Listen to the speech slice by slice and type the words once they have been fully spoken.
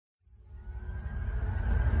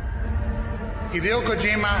Hideo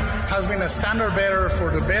Kojima has been a standard bearer for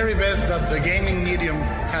the very best that the gaming medium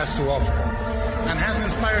has to offer, and has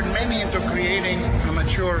inspired many into creating a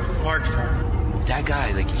mature art form. That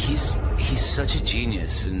guy, like, he's such a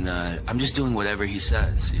genius, and I'm just doing whatever he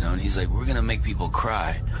says, you know, and he's like, we're gonna make people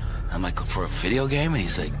cry. I'm like, for a video game? And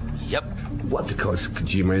he's like, yep. What? Because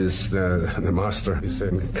Kojima is the master. He's the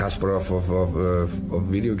Kasparov of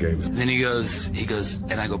video games. And then he goes,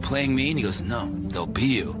 and I go, playing me? And he goes, no, they'll be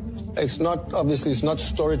you. It's not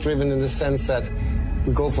story-driven in the sense that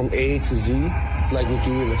we go from A to Z like we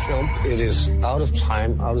do in a film. It is out of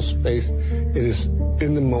time, out of space. It is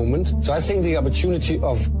in the moment. So I think the opportunity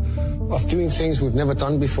of doing things we've never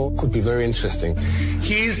done before could be very interesting.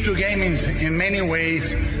 He is to gaming in many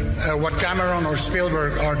ways what Cameron or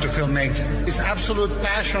Spielberg are to filmmaking. His absolute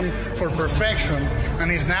passion for perfection and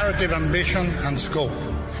his narrative ambition and scope.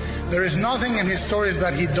 There is nothing in his stories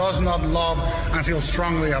that he does not love and feel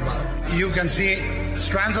strongly about. You can see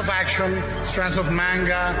strands of action, strands of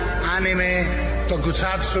manga, anime,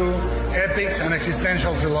 tokusatsu, epics, and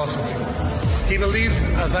existential philosophy. He believes,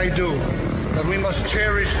 as I do, that we must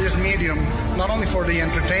cherish this medium not only for the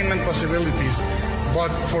entertainment possibilities, but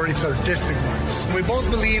for its artistic ones. We both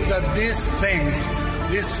believe that these things,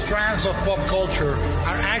 these strands of pop culture,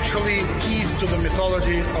 are actually keys to the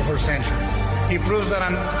mythology of our century. He proves that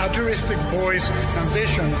an altruistic boy's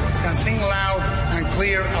ambition can sing loud and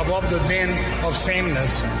clear above the din of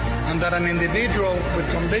sameness, and that an individual with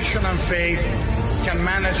conviction and faith can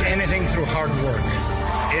manage anything through hard work.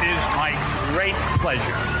 It is my great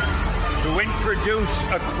pleasure to introduce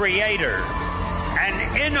a creator, an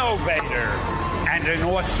innovator, and an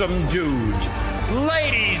awesome dude.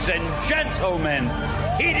 Ladies and gentlemen,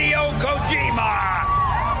 Hideo Kojima!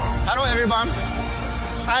 Hello everyone,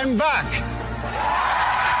 I'm back!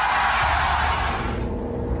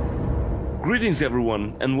 Greetings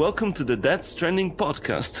everyone, and welcome to the Death Stranding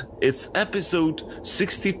podcast. It's episode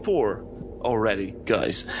 64 already,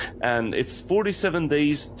 guys, and it's 47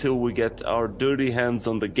 days till we get our dirty hands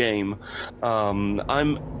on the game.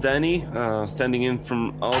 I'm Danny, standing in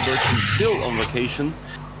from Albert, who's still on vacation,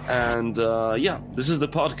 and this is the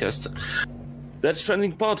podcast. Death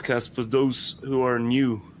Stranding podcast, for those who are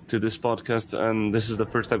new to this podcast and this is the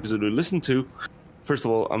first episode we listen to. First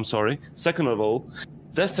of all, I'm sorry. Second of all,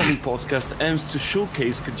 Death Stranding podcast aims to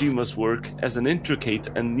showcase Kojima's work as an intricate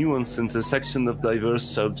and nuanced intersection of diverse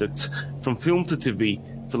subjects, from film to TV,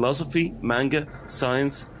 philosophy, manga,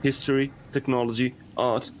 science, history, technology,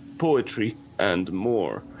 art, poetry, and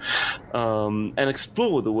more. And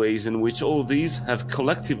explore the ways in which all these have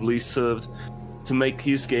collectively served to make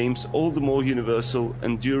his games all the more universal,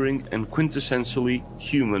 enduring, and quintessentially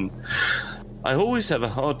human. I always have a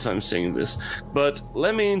hard time saying this, but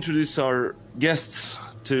let me introduce our guests.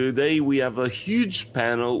 Today we have a huge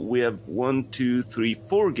panel. We have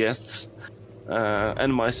 4 guests,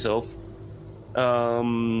 and myself.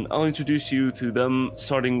 I'll introduce you to them,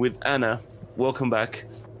 starting with Anna. Welcome back.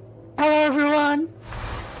 Hello, everyone.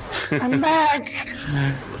 I'm back.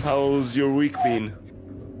 How's your week been?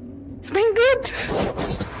 It's been good.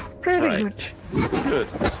 Pretty good. Good.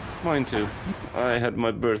 Mine too. I had my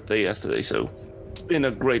birthday yesterday, so it's been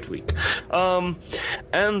a great week. And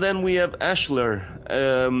then we have Ashler,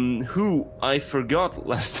 who I forgot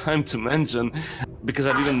last time to mention because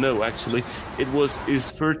I didn't know actually. It was his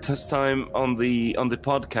first time on the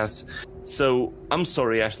podcast. So I'm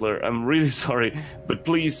sorry, Ashler. I'm really sorry, but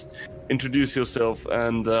please introduce yourself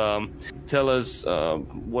and tell us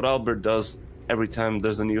what Albert does every time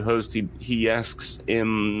there's a new host. He asks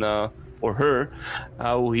him or her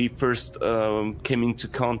how he first came into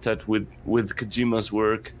contact with Kojima's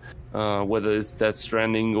work, whether it's Death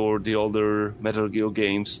Stranding or the older Metal Gear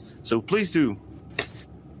games. So please do.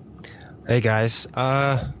 Hey guys,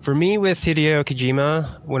 for me with Hideo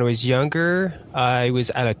Kojima, when I was younger, I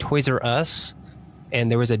was at a Toys R Us, and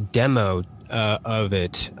there was a demo of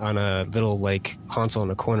it on a little like console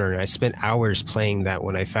in a corner, and I spent hours playing that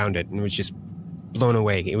when I found it, and was just blown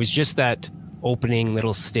away. It was just that opening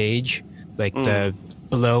little stage, like the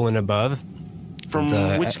below and above. From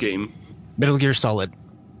which game? Metal Gear Solid.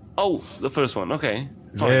 Oh, the first one. Okay.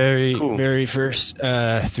 Fine. Very first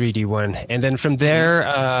 3D one. And then from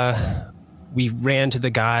there, we ran to the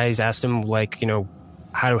guys, asked them, like, you know,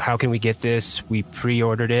 how can we get this? We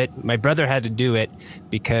pre-ordered it. My brother had to do it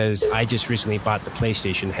because I just recently bought the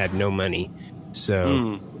PlayStation, had no money.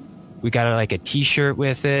 So we got like a T-shirt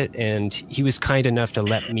with it, and he was kind enough to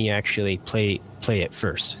let me actually play it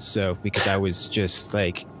first. So because I was just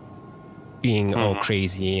like being all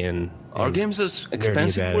crazy and are games as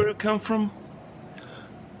expensive where it come from?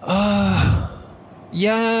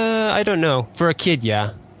 Yeah, I don't know. For a kid,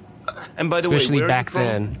 yeah. And by the especially way, where back are you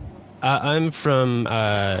from? then. I'm from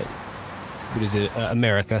what is it?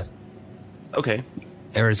 America, Okay.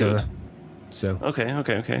 Arizona. So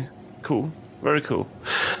Okay. Cool. Very cool.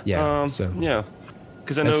 yeah. Yeah.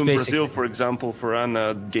 Because I know That's in basically- Brazil, for example, for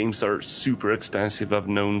Anna, games are super expensive. I've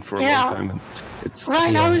known for a Yeah. long time. And it's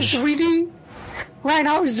Right now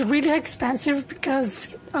is really expensive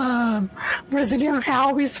because Brazilian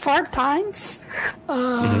real is 4 times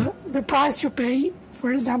the price you pay,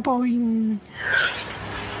 for example, in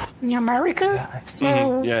America.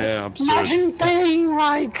 So Yeah, absurd. imagine paying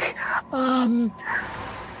like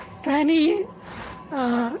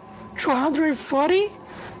 240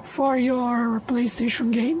 for your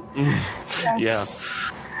PlayStation game. Yeah,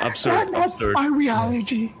 absurd. That's absurd. my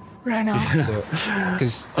reality right now.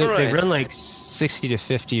 because All they right. run like 60 to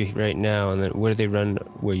 50 right now, and then what do they run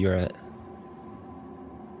where you're at?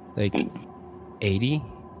 Like 80,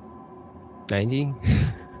 90.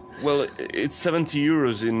 Well, it's 70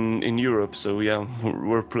 euros in Europe, so yeah,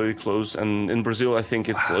 we're pretty close. And in Brazil, I think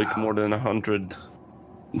it's like more than 100.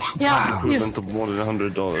 Yeah, Equivalent of more than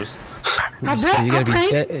 $100. So you gotta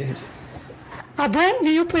be. a brand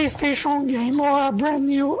new PlayStation game or a brand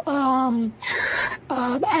new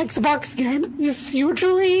Xbox game is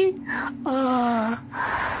usually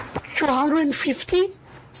 250,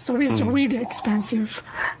 so it's really expensive,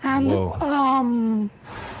 and Whoa.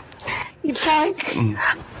 it's like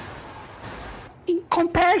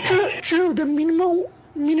compared to the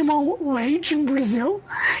minimum wage in Brazil,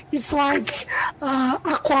 it's like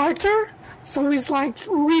a quarter. So it's like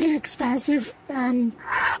really expensive, and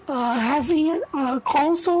having a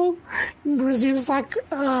console in Brazil is like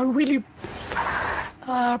a really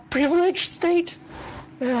privileged state.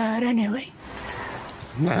 But anyway,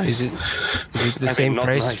 Is it the I same mean, not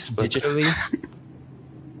price nice, but- digitally?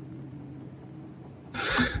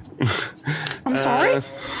 I'm sorry.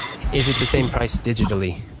 Is it the same price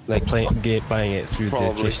digitally, like buying it through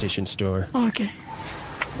Probably. the PlayStation Store? Okay.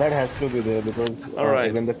 That has to be there because All right.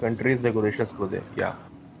 even the country's regulations go there. Yeah.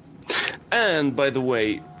 And by the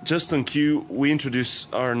way, just on cue, we introduce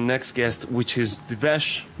our next guest, which is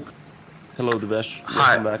Divesh. Hello, Divesh.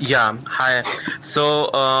 Hi. Welcome back. Yeah. Hi. So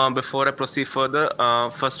before I proceed further,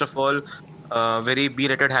 first of all, very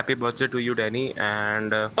belated happy birthday to you, Danny,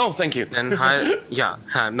 and Oh, thank you. then hi. Yeah.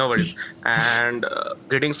 No worries. And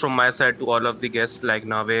greetings from my side to all of the guests like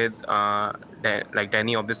Naved, like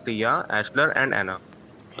Danny, obviously, yeah, Ashler and Anna.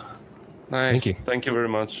 Nice. Thank you. Thank you very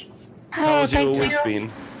much. Oh, How's your thank week you. been?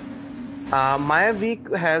 My week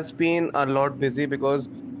has been a lot busy because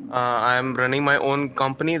I'm running my own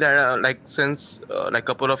company that like since like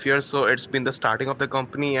couple of years. So it's been the starting of the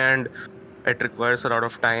company and it requires a lot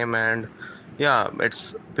of time and yeah,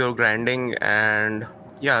 it's pure grinding and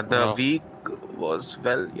yeah, the Wow. week was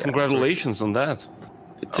well. Yeah, Congratulations on that.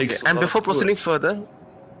 It Okay. takes. And a lot before to do it. proceeding further,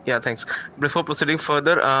 yeah, thanks. Before proceeding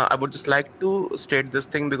further, I would just like to state this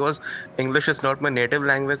thing because English is not my native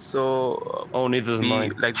language, so Oh, neither is be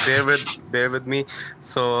mine. like bear with me.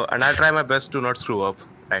 So, and I'll try my best to not screw up.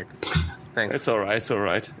 Right. Thanks. It's all right. It's all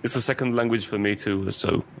right. It's a second language for me too.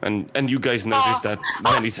 So, and you guys noticed that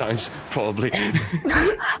many times, probably. I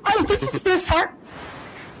think it's the start.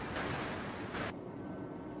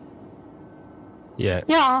 Yeah,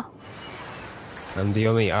 Yeah. I'm the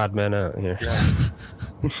only odd man out here.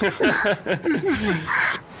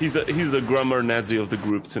 He's the grammar Nazi of the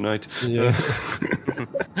group tonight. Yeah.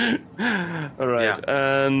 All right,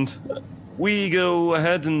 and we go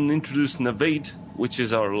ahead and introduce Naved, which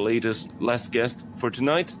is our last guest for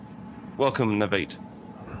tonight. Welcome, Naved.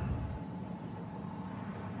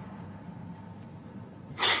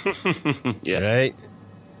 Yeah. Right?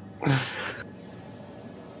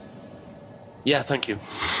 Yeah, thank you.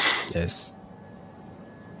 Yes.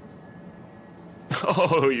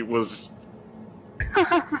 Oh, it was.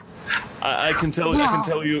 I can tell. I can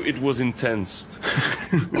tell you, it was intense.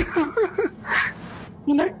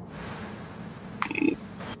 You know,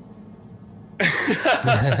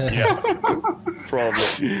 Yeah,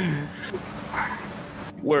 probably.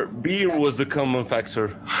 Where beer was the common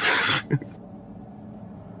factor.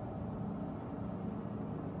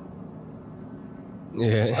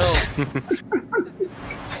 Yeah.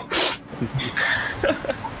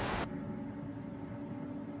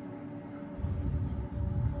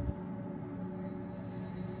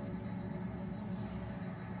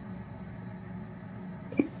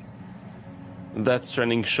 That's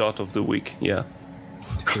trending shot of the week. Yeah,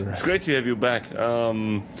 it's great to have you back.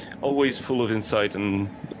 Always full of insight and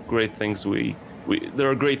great things. There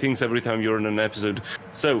are great things every time you're in an episode.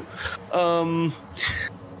 So,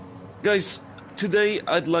 guys, today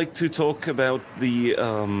I'd like to talk about the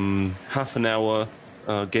half an hour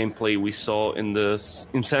gameplay we saw in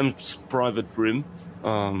Sam's private room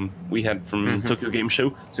we had from Tokyo Game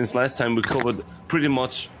Show. Since last time we covered pretty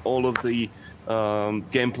much all of the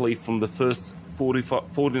gameplay from the first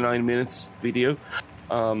 49 minutes video.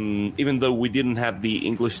 Even though we didn't have the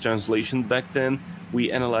English translation back then,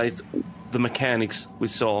 we analyzed the mechanics we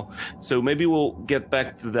saw. So maybe we'll get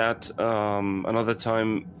back to that another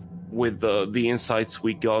time with the insights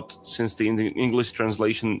we got since the English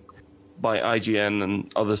translation by IGN and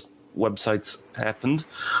other websites happened.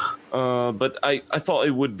 But I thought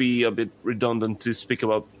it would be a bit redundant to speak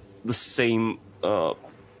about the same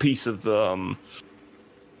piece of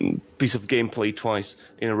gameplay twice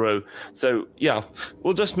in a row. So yeah,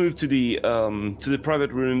 we'll just move to the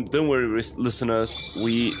private room. Don't worry, listeners,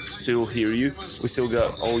 we still hear you. We still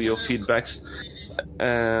got all your feedbacks,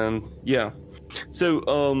 and yeah.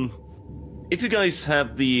 So if you guys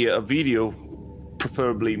have the video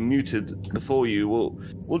preferably muted before you,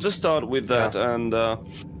 we'll just start with that.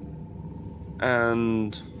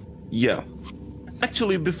 And yeah.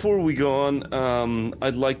 Actually, before we go on,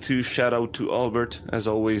 I'd like to shout out to Albert, as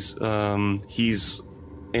always. He was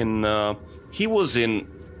in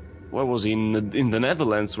the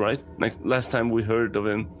Netherlands, right? Like last time we heard of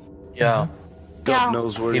him. Yeah. God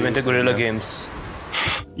knows where he went to Guerrilla Games.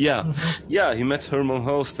 Yeah, yeah, he met Herman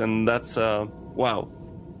Host, and that's wow,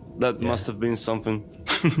 that must have been something.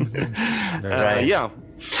 Right. Yeah.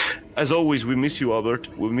 As always, we miss you, Albert.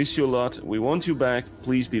 We miss you a lot. We want you back.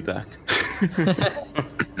 Please be back.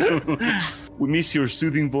 We miss your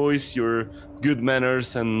soothing voice, your good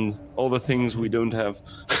manners, and all the things we don't have.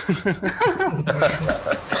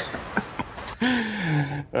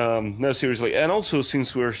 No, seriously. And also,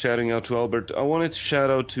 since we're shouting out to Albert, I wanted to shout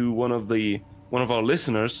out to one of our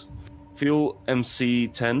listeners, Phil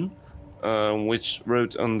MC10, which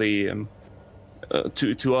wrote on the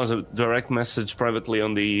to us a direct message privately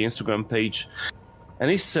on the Instagram page. And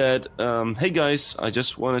he said, hey guys, I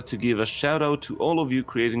just wanted to give a shout out to all of you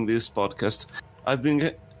creating this podcast. I've been a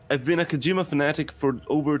Kojima fanatic for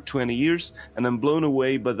over 20 years, and I'm blown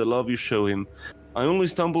away by the love you show him. I only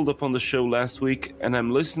stumbled upon the show last week, and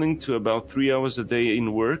I'm listening to about 3 hours a day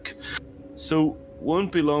in work, so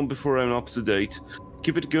won't be long before I'm up to date.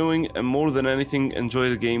 Keep it going, and more than anything, enjoy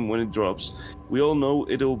the game when it drops. We all know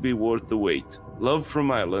it'll be worth the wait. Love from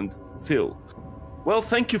Ireland, Phil. Well,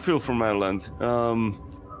 thank you, Phil from Ireland.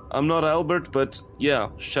 I'm not Albert, but yeah,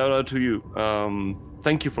 shout out to you.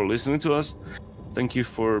 Thank you for listening to us. Thank you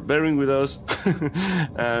for bearing with us.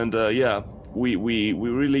 And yeah, we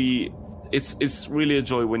really, it's really a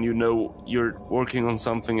joy when you know you're working on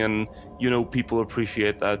something and you know people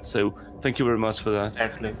appreciate that. So thank you very much for that.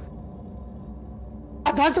 Exactly.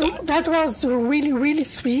 That was really, really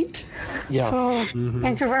sweet. Yeah. So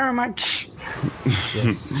thank you very much.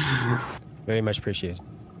 Yes. Very much appreciated.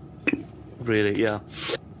 Really, yeah.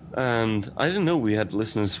 And I didn't know we had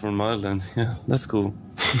listeners from Ireland. Yeah, that's cool.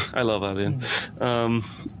 I love Ireland.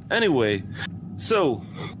 Anyway, so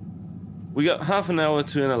we got half an hour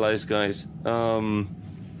to analyze, guys.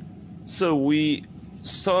 So we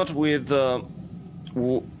start with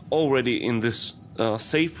already in this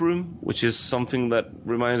safe room, which is something that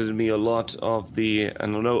reminded me a lot of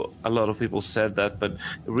and I know a lot of people said that, but it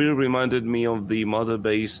really reminded me of the mother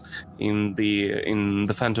base in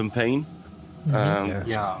the Phantom Pain.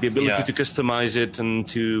 The ability to customize it and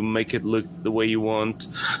to make it look the way you want,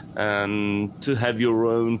 and to have your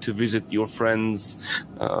own, to visit your friends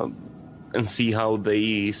and see how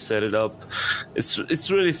they set it up.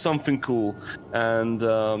 It's really something cool, and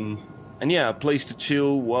yeah, a place to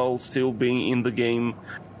chill while still being in the game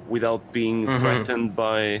without being threatened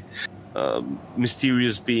by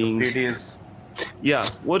mysterious beings. Yeah,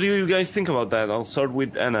 what do you guys think about that? I'll start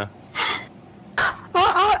with Anna.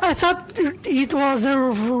 I thought it was a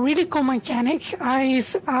really cool mechanic. I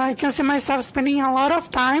can see myself spending a lot of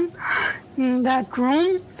time in that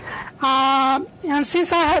room. And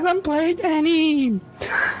since I haven't played any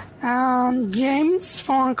games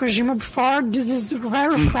from Kojima before, this is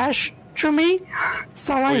very fresh to me.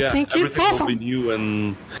 So I think it's awesome. Everything will be new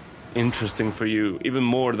and interesting for you, even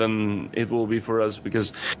more than it will be for us,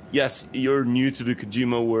 because yes, you're new to the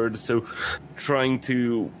Kojima world, so trying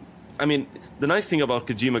to... I mean, the nice thing about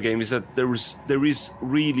Kojima games is that there is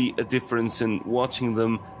really a difference in watching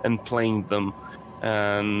them and playing them,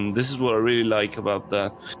 and this is what I really like about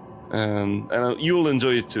that. And you'll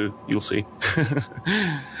enjoy it too. You'll see.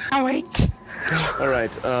 I'll wait. All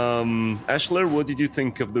right, Ashler, what did you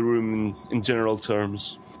think of the room in general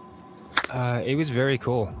terms? It was very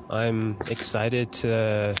cool. I'm excited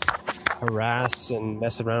to harass and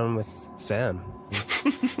mess around with Sam.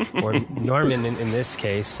 Or Norman in this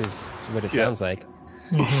case is what it sounds like.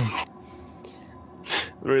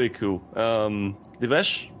 Really cool.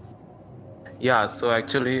 Divesh? Yeah, so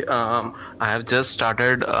actually, I have just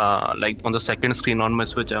started like on the second screen on my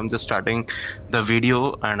Switch. I'm just starting the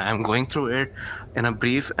video and I'm going through it in a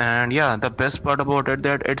brief. And yeah, the best part about it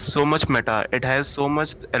that it's so much meta. It has so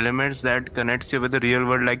much elements that connects you with the real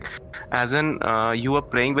world. Like, as in, you are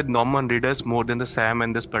playing with normal readers more than the Sam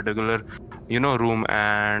in this particular, room.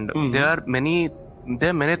 And there are many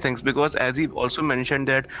things, because as he also mentioned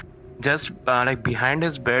that just like behind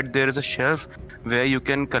his bed there is a shelf where you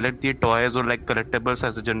can collect the toys, or like collectibles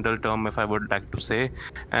as a general term, if I would like to say.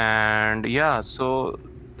 And yeah, so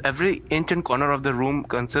every inch and corner of the room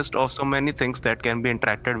consists of so many things that can be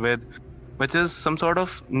interacted with, which is some sort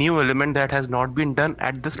of new element that has not been done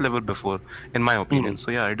at this level before, in my opinion. So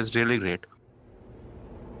yeah, it is really great.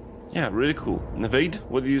 Yeah, really cool. Naveed,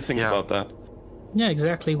 what do you think about that? Yeah,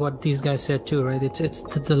 exactly what these guys said too, right? It's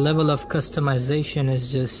the level of customization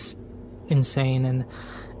is just insane, and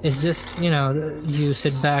it's just, you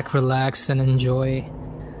sit back, relax, and enjoy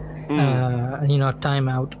time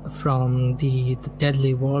out from the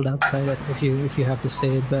deadly world outside, if you have to say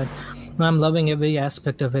it. But I'm loving every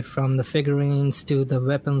aspect of it, from the figurines to the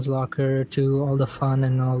weapons locker to all the fun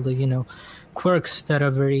and all the quirks that are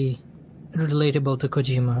very relatable to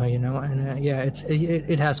Kojima, and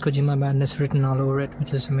it has Kojima madness written all over it,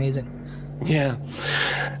 which is amazing. Yeah,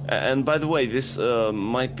 and by the way, this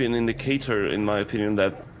might be an indicator, in my opinion,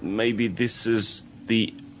 that maybe this is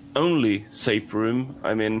the only safe room.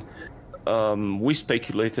 I mean, we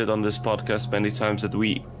speculated on this podcast many times that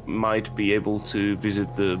we might be able to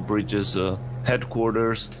visit the Bridges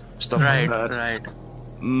headquarters, stuff like that. Right.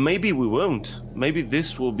 Maybe we won't. Maybe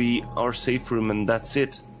this will be our safe room, and that's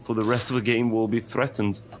it. For the rest of the game, we'll be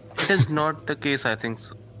threatened. It is not the case, I think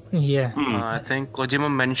so. Yeah. I think Kojima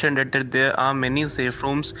mentioned it, that there are many safe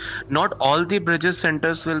rooms. Not all the Bridges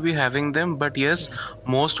centers will be having them, but yes,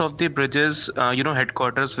 most of the Bridges,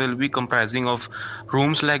 headquarters will be comprising of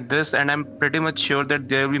rooms like this, and I'm pretty much sure that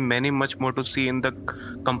there will be much more to see in the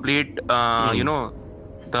complete,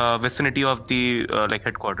 the vicinity of the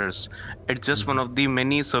headquarters. It's just one of the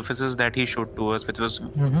many surfaces that he showed to us, which was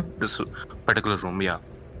this particular room. Yeah.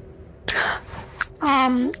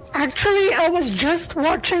 Actually, I was just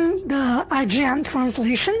watching the IGN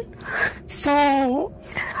translation. So,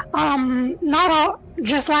 not all,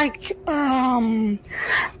 just like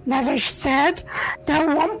Navesh said,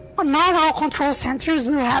 not all control centers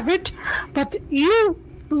will have it, but you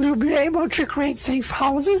will be able to create safe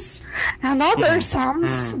houses, and other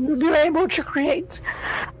SAMs will be able to create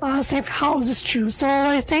safe houses too. So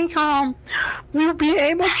I think we'll be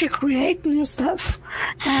able to create new stuff,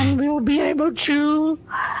 and we'll be able to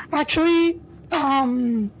actually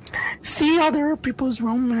see other people's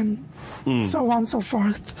room and so on and so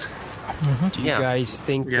forth. Do you guys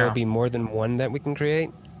think there'll be more than one that we can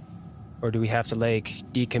create? Or do we have to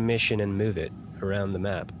decommission and move it around the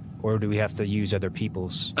map? Or do we have to use other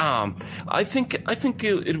people's? I think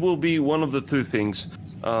it will be one of the two things.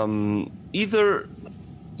 Either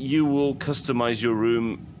you will customize your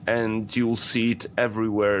room and you'll see it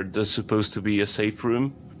everywhere. There's supposed to be a safe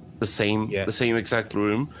room, the same exact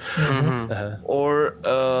room, or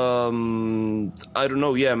I don't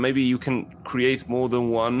know. Yeah, maybe you can create more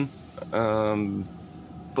than one.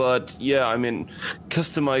 But yeah, I mean,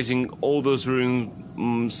 customizing all those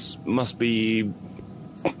rooms must be.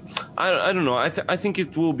 I don't know. I think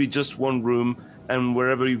it will be just one room, and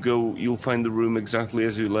wherever you go, you'll find the room exactly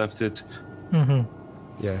as you left it.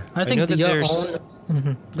 Yeah, I think your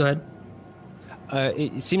own. Go ahead.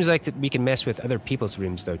 It seems like that we can mess with other people's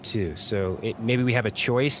rooms though too. So maybe we have a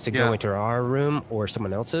choice to go into our room or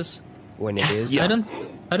someone else's when it is. I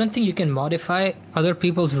don't think you can modify other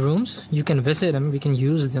people's rooms. You can visit them, we can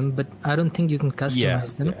use them, but I don't think you can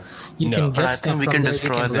customize them. You can get stuff from there. You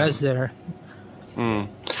can res there.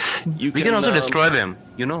 We can also destroy them,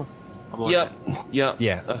 Yeah.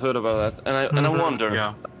 I heard about that, and I wonder.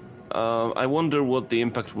 Yeah. I wonder what the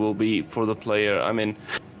impact will be for the player. I mean,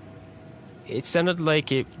 it sounded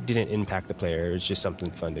like it didn't impact the player. It was just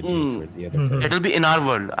something fun to do for the other player. It'll be in our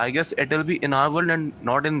world. I guess it'll be in our world and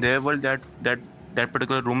not in their world. That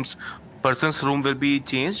particular person's room will be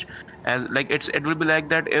changed. As it will be like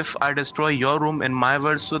that if I destroy your room in my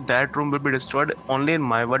world, so that room will be destroyed only in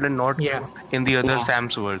my world and not in the other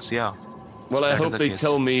Sam's worlds. Yeah. Well, I hope they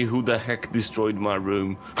tell me who the heck destroyed my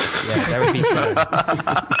room. Yeah, that would be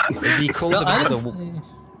fun. It'd be cool to be able to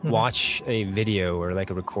watch a video or a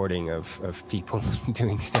recording of people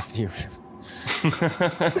doing stuff to your room.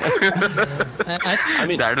 I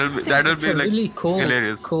mean, that'll be really cool,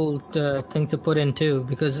 hilarious. Cool thing to put in too,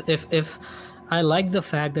 because if I like the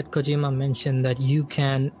fact that Kojima mentioned that you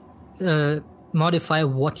can modify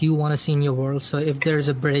what you want to see in your world. So if there's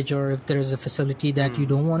a bridge or if there's a facility that you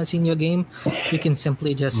don't want to see in your game, you can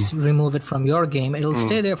simply just remove it from your game. It'll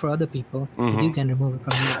stay there for other people, but you can remove it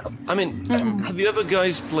from your game. I mean, have you ever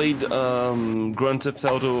guys played Grand Theft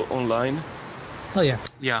Auto Online? Oh yeah.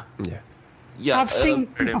 Yeah. I've seen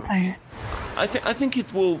people play it. I think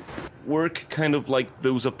it will work kind of like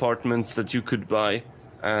those apartments that you could buy.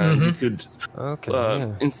 And you could,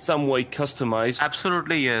 in some way, customize.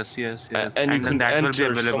 Absolutely, yes. And you can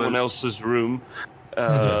enter someone else's room,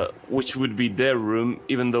 which would be their room,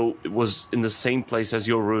 even though it was in the same place as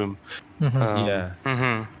your room.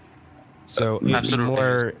 So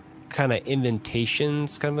more kind of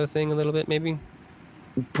indentations, kind of a thing, a little bit, maybe.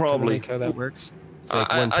 Probably like how that works.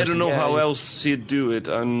 Like I don't know how else he'd do it.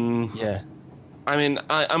 I mean,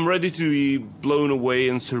 I'm ready to be blown away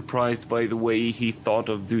and surprised by the way he thought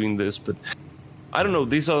of doing this, but I don't know.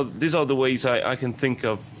 These are the ways I can think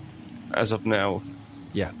of as of now.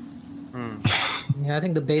 Yeah. Yeah, I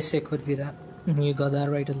think the basic would be that. You got that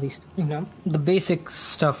right, at least. The basic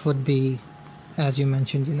stuff would be, as you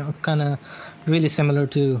mentioned, kind of really similar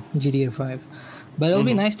to GTA 5. But it'll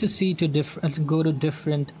be nice to see go to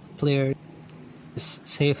different players'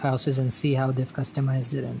 safe houses and see how they've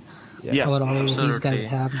customized it and what all of these guys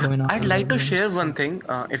have going on. I'd like to share one thing,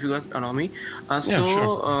 if you guys allow me.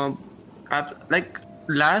 Like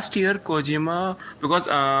last year, Kojima, because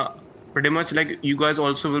pretty much like you guys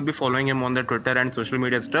also will be following him on the Twitter and social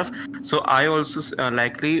media stuff. So I also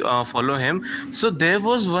likely follow him. So there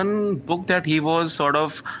was one book that he was sort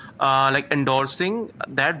of like endorsing.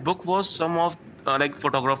 That book was some of like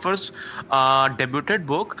photographers' debuted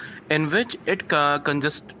book, in which it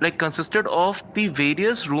consisted of the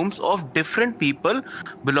various rooms of different people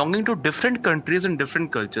belonging to different countries and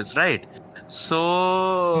different cultures, right?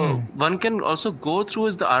 So one can also go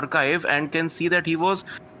through the archive and can see that he was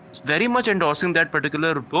very much endorsing that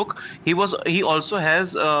particular book. He also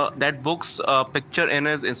has that book's picture in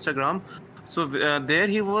his Instagram. So there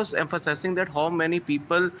he was emphasizing that how many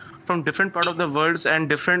people from different part of the world and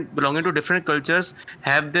belonging to different cultures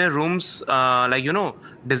have their rooms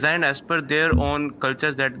designed as per their own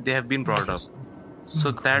cultures that they have been brought up.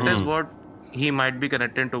 So that is what he might be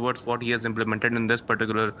connecting towards what he has implemented in this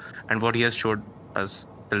particular and what he has showed us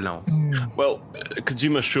till now. Well,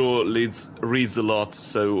 Kojima sure reads a lot,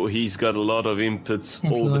 so he's got a lot of inputs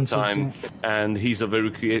all the time, and he's a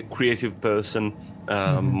very creative person.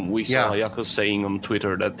 We saw Yako saying on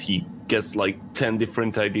Twitter that he gets like 10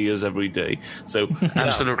 different ideas every day. So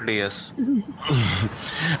absolutely, yes.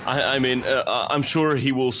 I mean, I'm sure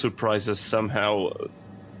he will surprise us somehow.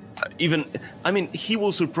 He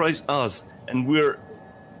will surprise us, and we're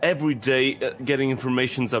every day getting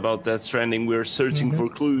informations about Death Stranding. We're searching for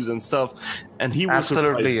clues and stuff, and he will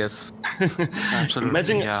absolutely yes. Absolutely,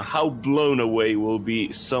 imagine how blown away will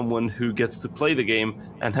be someone who gets to play the game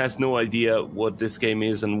and has no idea what this game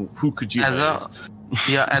is and who Kojima is.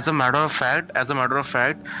 As a matter of fact,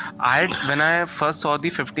 when I first saw the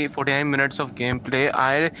 49 minutes of gameplay,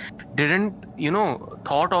 I didn't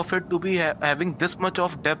thought of it to be having this much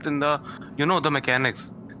of depth in the the mechanics,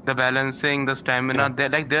 the balancing, the stamina.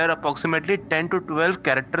 There are approximately 10 to 12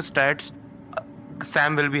 character stats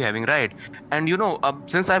Sam will be having, right? And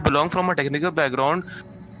since I belong from a technical background,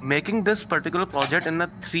 making this particular project in a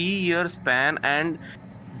 3-year span and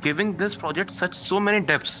giving this project so many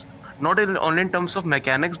depths, not only in terms of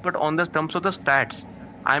mechanics but on the terms of the stats.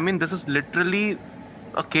 I mean, this is literally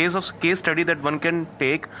a case study that one can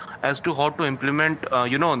take as to how to implement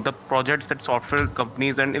the projects that software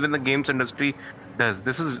companies and even the games industry does.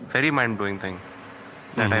 This is very mind-blowing thing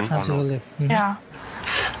that I found. Absolutely.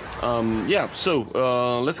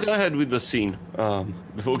 So let's go ahead with the scene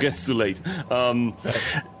before it gets too late.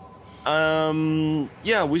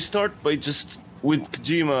 We start by just with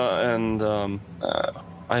Kojima and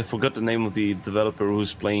I forgot the name of the developer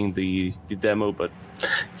who's playing the demo, but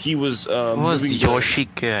he was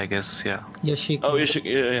Yoshike, I guess. Yoshike. Oh,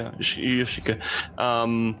 Yoshike.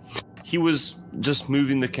 He was just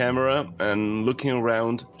moving the camera and looking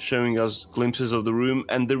around, showing us glimpses of the room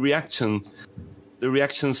and the reactions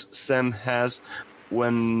Sam has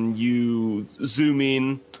when you zoom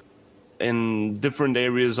in different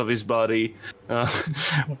areas of his body. I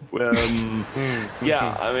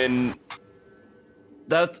mean,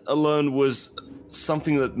 that alone was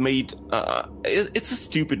something that made it's a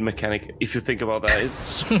stupid mechanic if you think about that.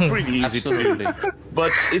 It's pretty easy to do,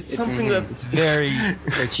 but it's something that's very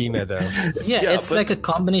Kojima though. It's like a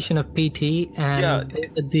combination of PT and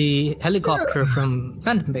the helicopter from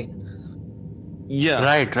Phantom Pain. Yeah.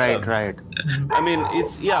 Right. I mean,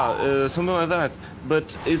 it's something like that.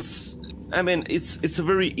 But it's a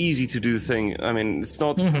very easy to do thing. I mean, it's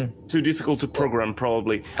not too difficult to program,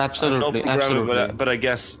 probably. Absolutely, I'm not programmer, absolutely. but I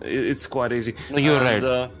guess it's quite easy. No, you're And,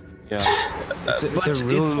 right. It's but a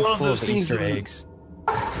room one of full those of things Easter that- eggs.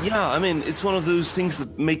 Yeah, I mean, it's one of those things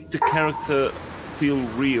that make the character feel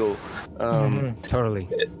real. Totally.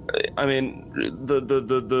 I mean,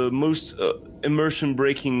 the most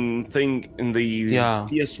immersion-breaking thing in the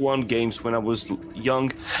PS1 games when I was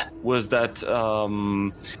young was that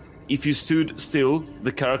if you stood still,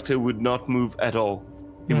 the character would not move at all.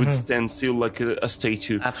 He would stand still like a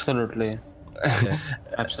statue. Absolutely.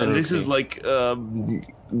 And this is like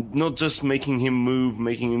not just making him move,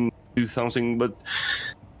 making him do something, but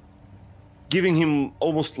giving him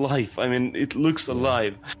almost life. I mean, it looks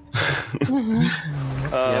alive.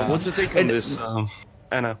 What's your take on this,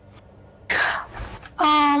 Anna?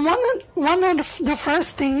 One of the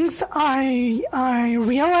first things I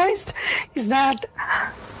realized is that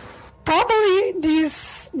probably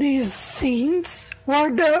these scenes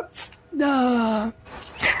were the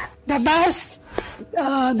best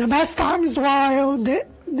times while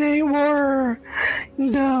they were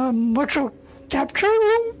in the virtual capture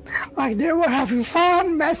room. Like, they were having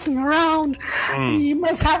fun, messing around. It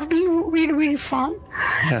must have been really, really fun.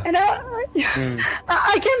 Yeah. And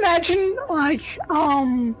I can imagine, like,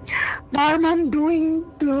 Barman doing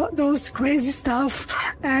those crazy stuff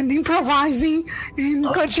and improvising, and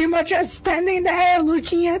Kojima just standing there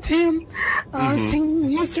looking at him, seeing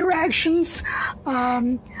his reactions.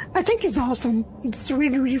 I think it's awesome. It's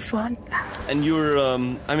really, really fun. And you're,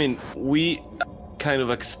 I mean, we kind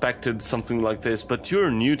of expected something like this, but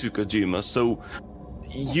you're new to Kojima, so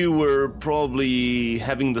you were probably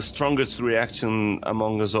having the strongest reaction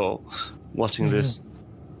among us all watching this.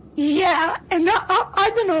 Yeah, and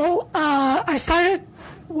I don't know. I started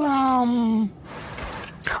I mean,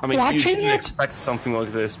 you watching didn't it. expect something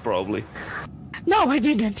like this, probably. No, I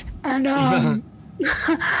didn't. And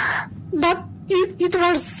but it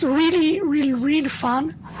was really, really, really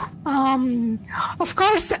fun. Of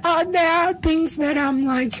course, there are things that I'm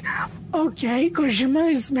like, okay,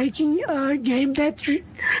 Kojima is making a game that you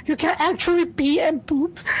can actually pee and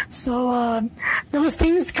poop. So those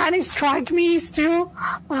things kind of strike me still.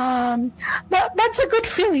 But that's a good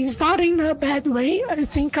feeling. It's not in a bad way. I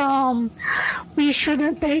think we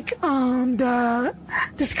shouldn't take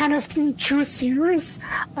this kind of thing too serious.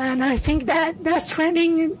 And I think that Death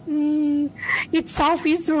Stranding itself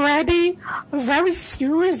is already a very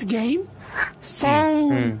serious game.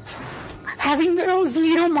 So having those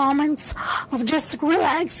little moments of just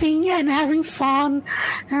relaxing and having fun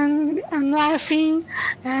and laughing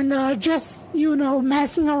and just,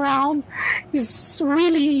 messing around is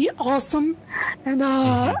really awesome. And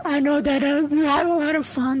I know that we have a lot of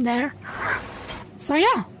fun there. So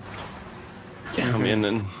yeah. Yeah, I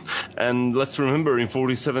mean, and let's remember, in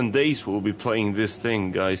 47 days we'll be playing this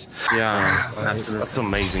thing, guys. Yeah, that's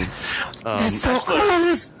amazing. That's so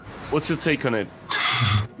close. What's your take on it?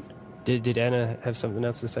 Did Anna have something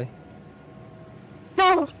else to say?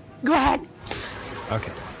 No, go ahead.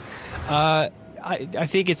 Okay. I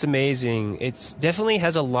think it's amazing. It's definitely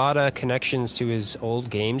has a lot of connections to his old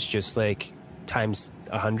games, just like times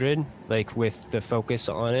 100, like with the focus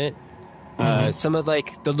on it. Some of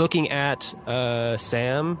like the looking at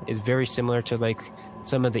Sam is very similar to like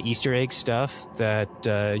some of the Easter egg stuff that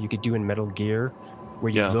you could do in Metal Gear,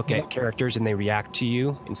 where you look at characters and they react to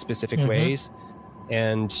you in specific ways.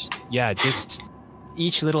 And yeah, just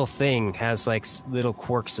each little thing has like little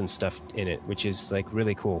quirks and stuff in it, which is like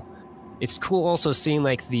really cool. It's cool also seeing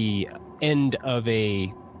like the end of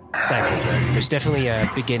a cycle. Right? There's definitely a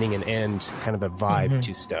beginning and end kind of a vibe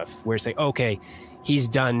to stuff where it's like, okay, he's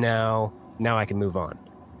done now. Now I can move on.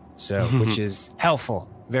 So, which is helpful,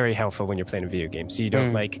 very helpful when you're playing a video game. So you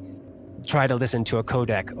don't like try to listen to a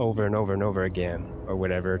codec over and over and over again or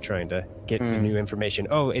whatever, trying to get new information.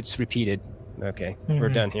 Oh, it's repeated. Okay, we're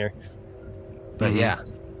done here. But yeah,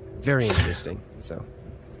 very interesting. So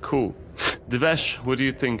cool. Devesh, what do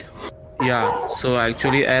you think? Yeah, so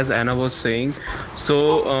actually, as Anna was saying,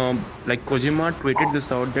 so like Kojima tweeted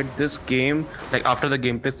this out that this game, like after the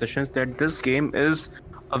gameplay sessions, that this game is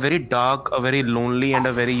a very dark, a very lonely, and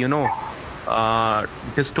a very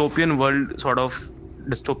dystopian world sort of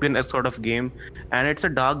dystopian sort of game, and it's a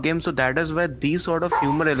dark game. So that is why these sort of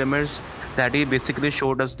humor elements that he basically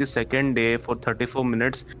showed us the second day for 34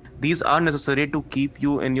 minutes, these are necessary to keep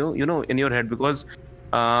you in your in your head, because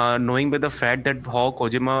knowing by the fact that how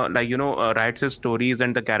Kojima writes his stories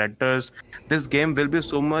and the characters, this game will be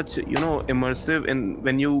so much immersive in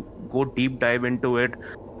when you go deep dive into it.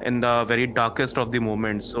 in the very darkest of the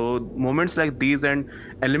moments. So moments like these and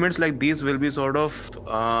elements like these will be sort of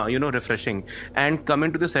refreshing. And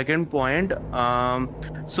coming to the second point,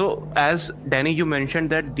 so as Danny, you mentioned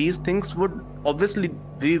that these things would obviously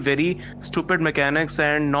be very stupid mechanics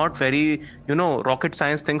and not very rocket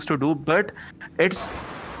science things to do, but it's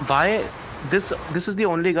why this is the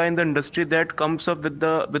only guy in the industry that comes up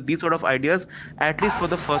with these sort of ideas, at least for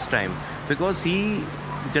the first time, because he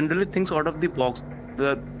generally thinks out of the box,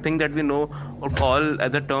 the thing that we know or call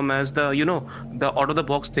as a term as the the out of the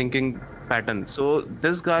box thinking pattern. So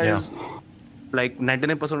this guy is like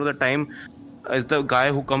 99% of the time is the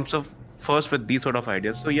guy who comes up first with these sort of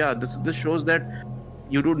ideas. So yeah, this shows that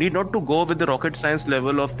you do need not to go with the rocket science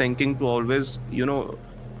level of thinking to always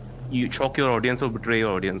you shock your audience or betray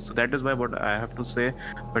your audience. So that is why what I have to say.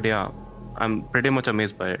 But yeah, I'm pretty much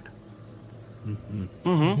amazed by it.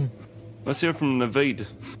 Let's hear from Naveed.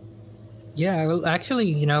 Yeah, well,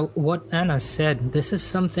 actually, what Anna said, this is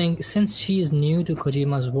something, since she is new to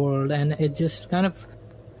Kojima's world, and it just kind of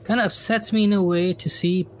upsets me in a way to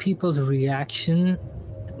see people's reaction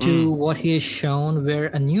to what he has shown, where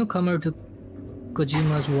a newcomer to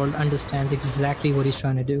Kojima's world understands exactly what he's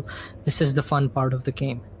trying to do. This is the fun part of the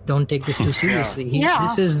game. Don't take this too seriously.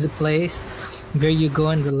 This is the place where you go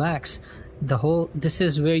and relax. This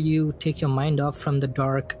is where you take your mind off from the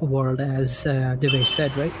dark world, as Devesh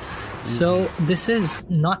said, right? So this is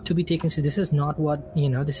not to be taken seriously. This is not what,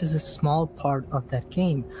 this is a small part of that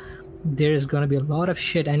game. There's going to be a lot of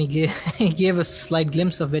shit, and he gave a slight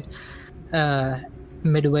glimpse of it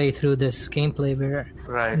midway through this gameplay where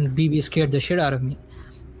BB scared the shit out of me.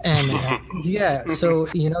 And so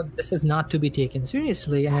this is not to be taken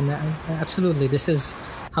seriously, and absolutely this is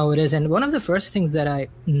how it is. And one of the first things that I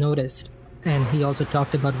noticed, and he also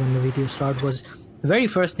talked about when the video started, was the very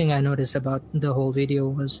first thing I noticed about the whole video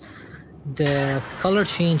was the color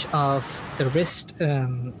change of the wrist,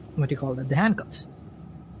 the handcuffs.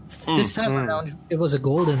 This time around it was a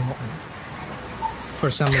golden one for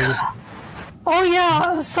some reason. Oh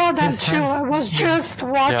yeah, I saw that too. I was just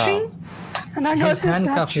watching, and I noticed his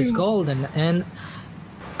handcuff that is golden. And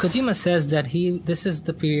Kojima says that this is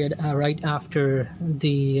the period right after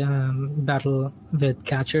the battle with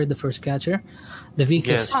Catcher, the first Catcher, the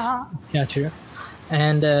weakest Catcher,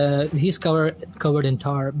 and he's covered in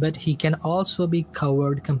tar, but he can also be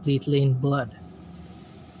covered completely in blood.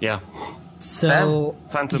 Yeah. So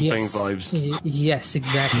Phantom Pain vibes. Yes,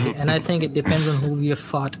 exactly. And I think it depends on who you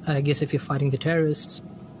fought. I guess if you're fighting the terrorists,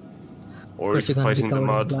 or of course you're going to be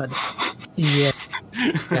covered in blood. Yeah,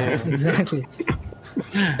 exactly.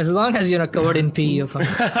 As long as you're not covered in pee, you're fine.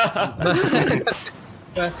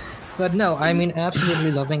 But no, I mean,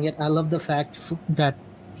 absolutely loving it. I love the fact that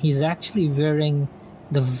he's actually wearing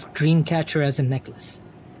the Dream Catcher as a necklace.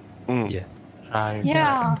 Yeah.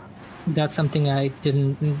 Yeah. That's something I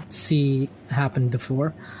didn't see happen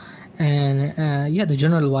before. And the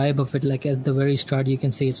general vibe of it, like at the very start, you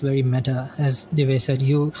can say it's very meta. As Deve said,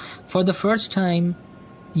 for the first time,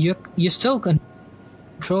 you're still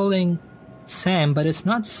controlling Sam, but it's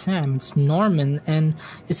not Sam, it's Norman, and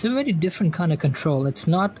it's a very different kind of control. It's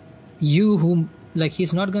not you who, like,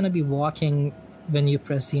 he's not going to be walking when you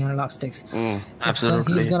press the analog sticks.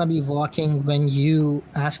 Absolutely. He's going to be walking when you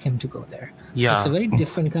ask him to go there. Yeah. It's a very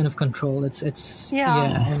different kind of control. It's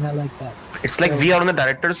and I like that. It's like we are on the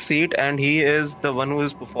director's seat and he is the one who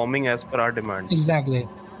is performing as per our demands. Exactly.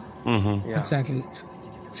 Yeah. Exactly.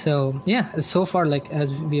 So so far, like,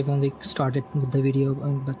 as we have only started with the video,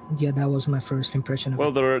 but that was my first impression of it.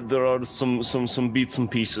 Well, there are some bits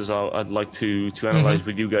and pieces I'd like to analyze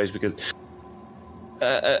with you guys, because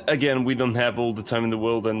again, we don't have all the time in the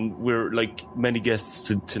world, and we're like many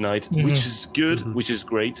guests tonight, which is good, which is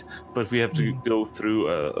great, but we have to go through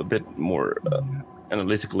a bit more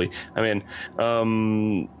analytically. I mean,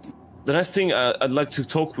 the next thing I'd like to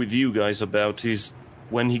talk with you guys about is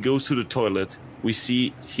when he goes to the toilet, we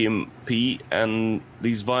see him pee, and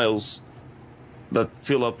these vials that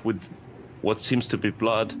fill up with what seems to be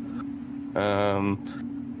blood.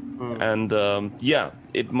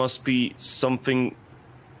 It must be something.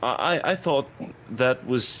 I thought that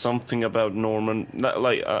was something about Norman,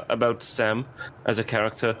 like about Sam as a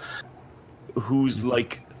character, who's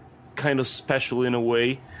like kind of special in a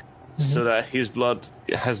way, so that his blood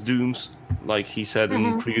has dooms, like he said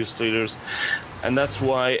in previous trailers, and that's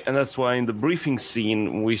why in the briefing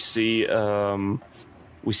scene we see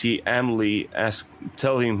Emily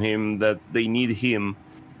telling him that they need him.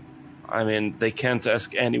 I mean, they can't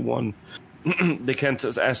ask anyone. They can't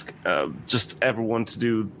ask just everyone to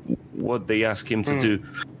do what they ask him to do,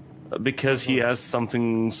 because he has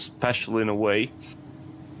something special in a way.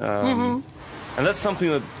 And that's something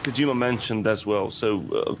that Kojima mentioned as well. So,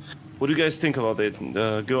 what do you guys think about it?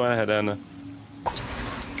 Go ahead, Anna.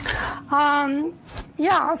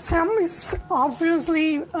 Yeah, Sam is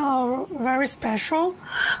obviously very special.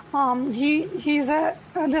 He's at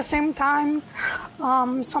the same time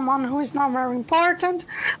someone who is not very important,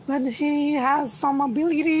 but he has some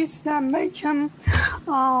abilities that make him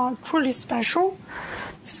truly special.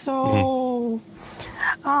 So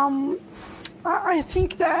I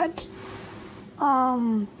think that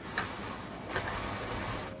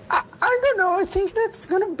I don't know. I think that's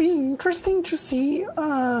gonna be interesting to see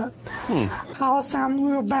how Sam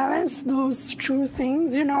will balance those two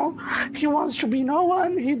things. You know, he wants to be no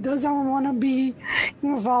one. He doesn't want to be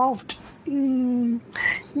involved in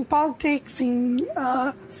politics, in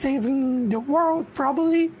saving the world,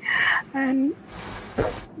 probably, and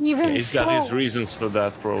even he's got his reasons for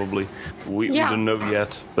that. Probably, we don't know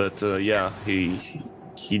yet, but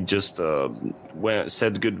he just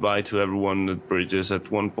said goodbye to everyone at Bridges at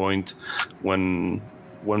one point when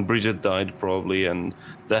Bridget died, probably, and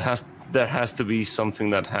there has to be something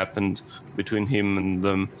that happened between him and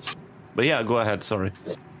them. But yeah, go ahead. Sorry.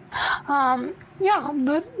 Yeah,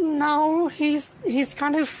 but now he's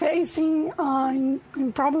kind of facing and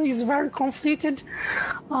probably is very conflicted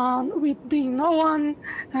with being no one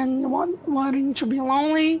and wanting to be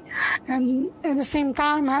lonely, and at the same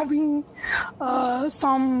time having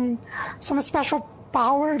some special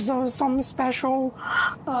powers or some special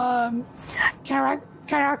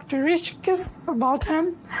characteristics about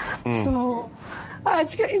him. So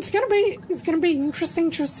it's gonna be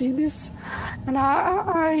interesting to see this, and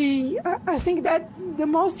I think that the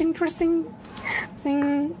most interesting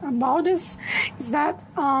thing about this is that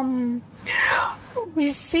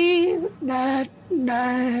we see that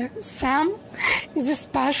Sam is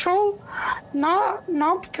special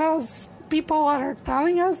not because people are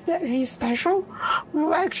telling us that he's special.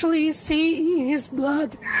 We'll actually see in his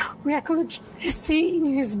blood, we actually see in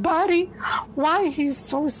his body why he's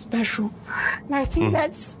so special. And I think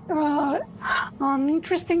that's an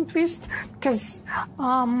interesting twist, because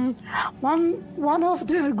one of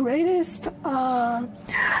the greatest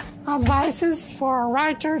advices for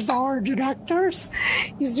writers or directors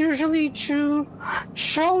is usually to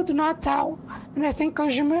show, do not tell. And I think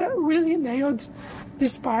Kojima really nailed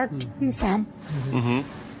this part in Sam.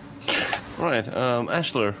 Right.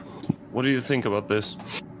 Ashler, what do you think about this?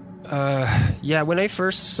 Yeah, when I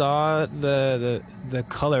first saw the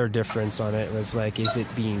color difference on it, was like, is it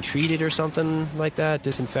being treated or something like that,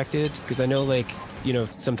 disinfected? Because I know, like, you know,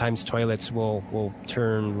 sometimes toilets will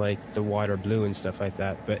turn like the water blue and stuff like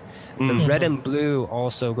that. But the red and blue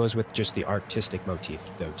also goes with just the artistic motif,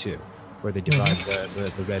 though, too, where they divide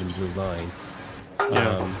the red and blue line.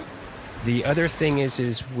 The other thing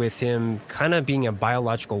is with him kind of being a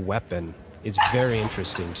biological weapon is very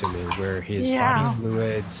interesting to me, where his body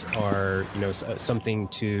fluids are, you know, something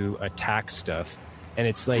to attack stuff. And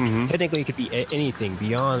it's like, technically it could be anything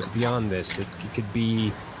beyond this. It could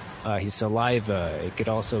be his saliva. It could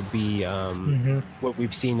also be what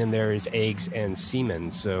we've seen in there is eggs and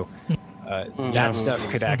semen. So that stuff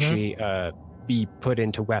could actually be put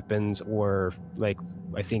into weapons, or, like,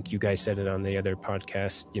 I think you guys said it on the other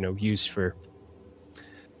podcast, you know, used for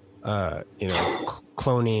you know,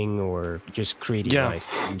 cloning or just creating life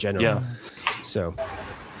in general. So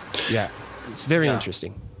it's very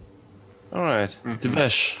interesting. All right.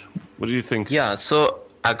 Divesh, what do you think? Yeah, so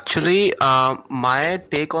actually my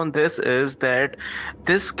take on this is that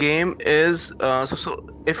this game is so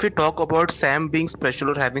if we talk about Sam being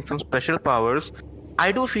special or having some special powers,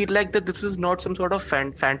 I do feel like that this is not some sort of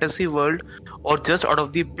fantasy world or just out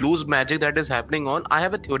of the blues magic that is happening on. I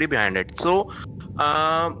have a theory behind it. So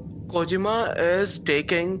Kojima is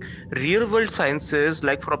taking real world sciences,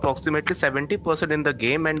 like, for approximately 70% in the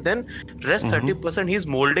game, and then rest 30% he's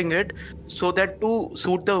molding it so that to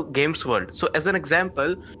suit the game's world. So as an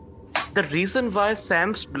example, the reason why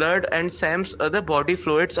Sam's blood and Sam's other body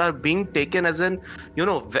fluids are being taken as an, you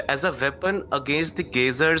know, as a weapon against the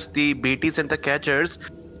gazers, the BTs and the catchers,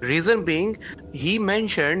 reason being, he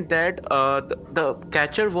mentioned that the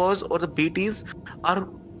catcher was, or the BTs are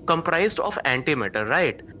comprised of antimatter,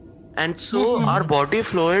 right? And so our body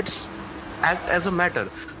fluids act as a matter.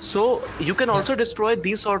 So you can also destroy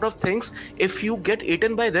these sort of things if you get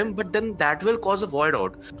eaten by them, but then that will cause a void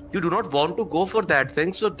out. You do not want to go for that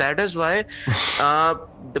thing. So that is why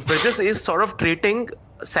the Bridges is sort of treating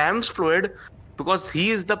Sam's fluid, because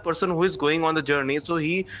he is the person who is going on the journey. So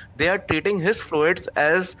they are treating his fluids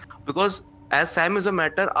as, because as Sam is a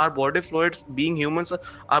matter, our body fluids, being humans,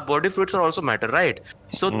 our body fluids are also matter, right?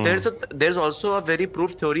 So there's also a very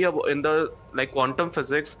proved theory in the, like, quantum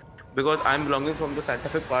physics, because I'm belonging from the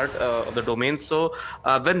scientific part of the domain. So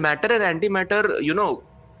when matter and antimatter,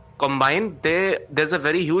 combine, there's a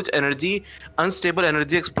very huge unstable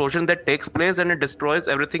energy explosion that takes place, and it destroys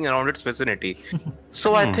everything around its vicinity.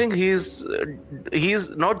 So I think he's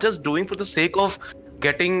not just doing for the sake of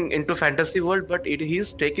getting into fantasy world, but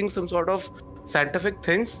he's taking some sort of scientific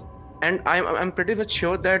things, and I'm pretty much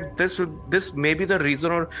sure that this may be the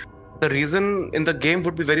reason, or the reason in the game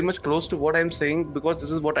would be very much close to what I'm saying, because this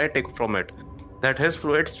is what I take from it, that his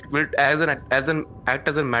fluids will act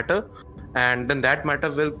as a matter, and then that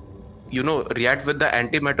matter will react with the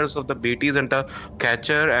antimatters of the BTs and the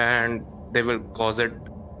catcher, and they will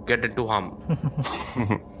get into harm.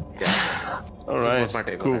 Yeah. All right,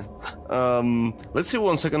 cool. Let's see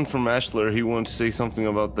 1 second from Ashler. He wanted to say something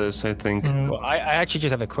about this, I think. Well, I actually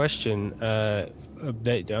just have a question on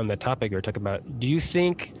the topic you're talking about. Do you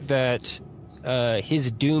think that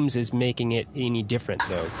his dooms is making it any different,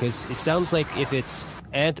 though? Because it sounds like if it's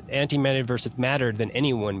antimatter versus matter, then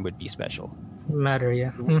anyone would be special. Matter,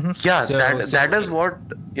 yeah. Yeah, that is what,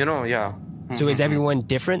 yeah. So is everyone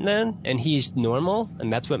different then? And he's normal,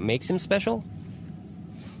 and that's what makes him special?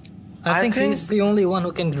 I think he's the only one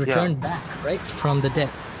who can return back, right, from the dead.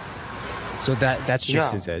 So that's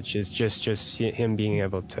just his edge. It's just him being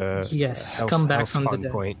able to come back from the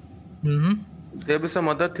dead. Point. There'll be some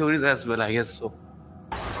other theories as well, I guess so.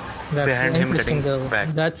 That's behind interesting, him though. Back.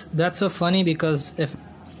 That's so funny, because if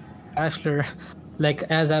Ashler,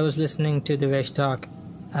 as I was listening to Devesh talk,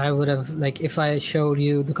 I would have, if I showed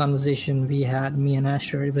you the conversation we had, me and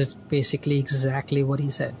Ashler, it was basically exactly what he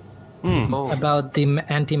said. About the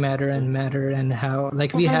antimatter and matter, and how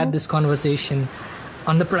we had this conversation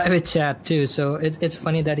on the private chat too. So it's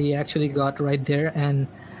funny that he actually got right there, and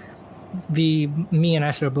me and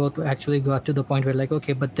Ashler both actually got to the point where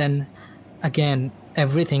okay, but then again,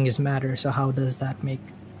 everything is matter. So how does that make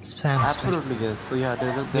Sam absolutely special? Yes.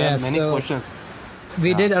 So there are many questions.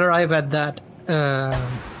 We did arrive at that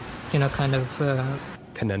kind of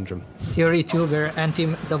conundrum theory too, where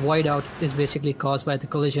the void out is basically caused by the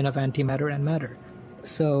collision of antimatter and matter.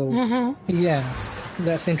 So yeah,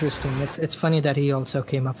 that's interesting. It's funny that he also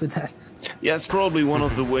came up with that. Yeah, it's probably one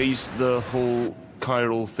of the ways the whole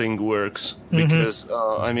chiral thing works, because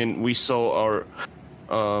we saw our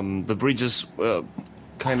the bridges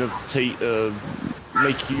kind of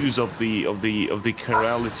make use of the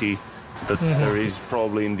chirality that there is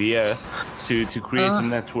probably in the air to create a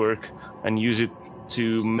network and use it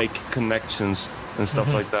to make connections and stuff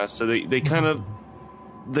like that. So they kind of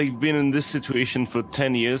they've been in this situation for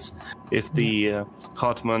 10 years, if the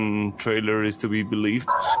Hartman trailer is to be believed.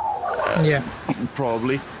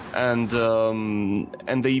 Probably, and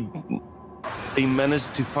they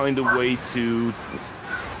managed to find a way to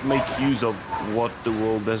make use of what the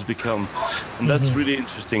world has become, and that's really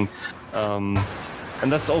interesting.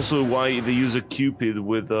 And that's also why they use a Cupid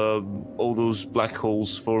with all those black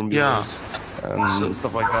holes formulas and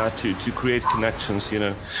stuff like that to create connections.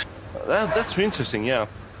 That's really interesting. Yeah.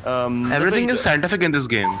 Everything is scientific in this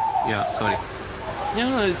game. Yeah. Sorry.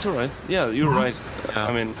 Yeah, it's all right. Yeah, you're right.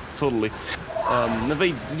 Yeah. Totally.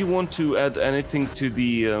 Naved, did you want to add anything to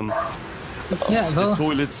the the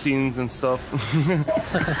toilet scenes and stuff?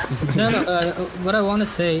 No. What I want to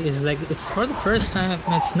say is it's for the first time.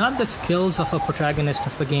 It's not the skills of a protagonist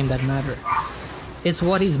of a game that matter. It's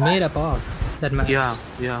what he's made up of that matters.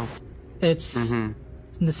 Yeah. It's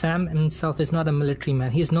the Sam himself is not a military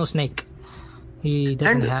man. He's no Snake. He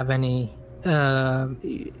doesn't have any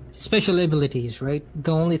special abilities, right?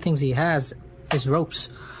 The only things he has is ropes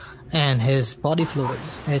and his body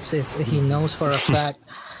fluids. He knows for a fact.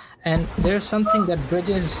 And there's something that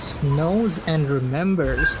Bridges knows and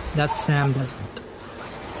remembers that Sam doesn't.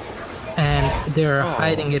 And they're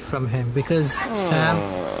hiding it from him because Sam,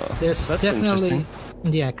 there's definitely,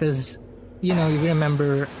 because, you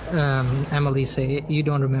remember Emily say, you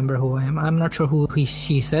don't remember who I am. I'm not sure who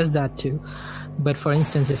she says that to. But for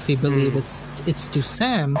instance, if we believe it's to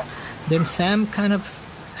Sam, then Sam kind of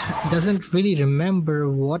doesn't really remember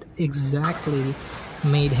what exactly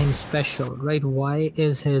made him special, right? Why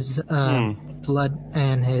is his blood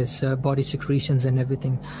and his body secretions and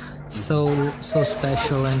everything so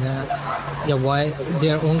special? And why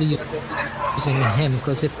they're only using him?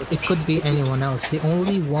 Because if it could be anyone else. The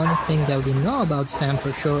only one thing that we know about Sam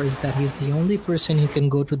for sure is that he's the only person who can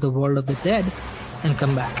go to the world of the dead and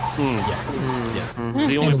come back.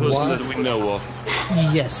 The only person that we know of.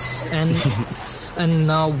 Yes, and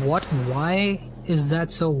now why is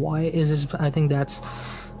that so? Why is this? I think that's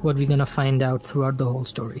what we're gonna find out throughout the whole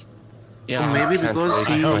story. Yeah, maybe because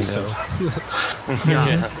he.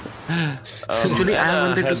 Actually, I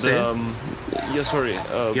wanted to say. Yeah, sorry.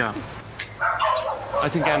 Yeah. I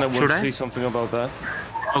think Anna wants Should to I? say something about that.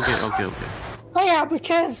 Okay. Oh yeah,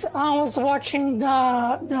 because I was watching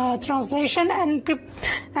the translation and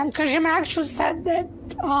Kojima actually said that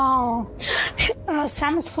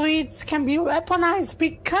Sam's fluids can be weaponized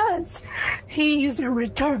because he is a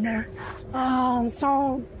returner.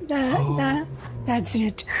 So that's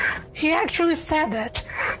it. He actually said that.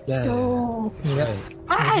 Yeah. So Yeah.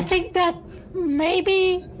 I think that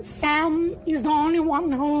maybe Sam is the only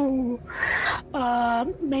one who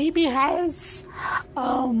maybe has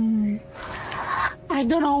I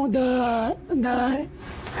don't know the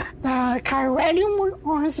chiralium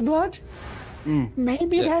on his blood.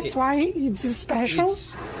 Maybe that's why it's special.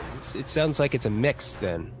 It sounds like it's a mix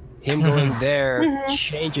then. Him going there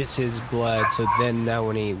changes his blood, so then now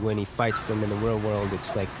when he fights them in the real world,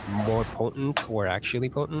 it's like more potent or actually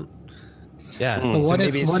potent. Yeah. But So what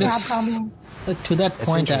maybe if it's- to that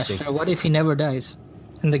point, interesting. Astra, what if he never dies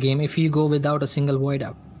in the game? If you go without a single void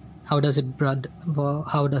out, how does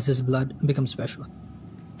his blood become special?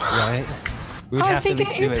 Right. We would I have to at think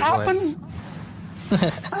least do it it happened. once.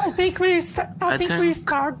 I think we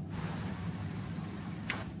start.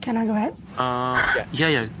 Can I go ahead?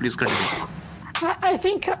 Yeah. Please continue. I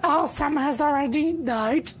think Sam has already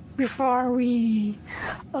died before we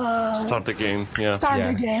Start the game. Yeah. start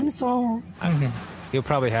Yeah. the game. So He'll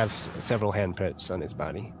probably have several handprints on his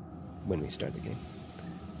body when we start the game.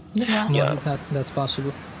 Yeah, that's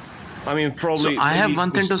possible. I mean, probably. So I have maybe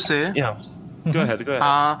one thing to say. Yeah. Go ahead.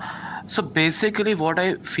 So basically, what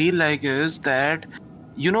I feel like is that,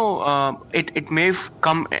 it may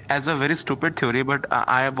come as a very stupid theory, but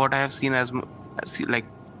what I have seen like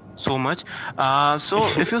so much. So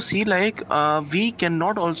if you see, like, we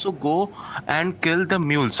cannot also go and kill the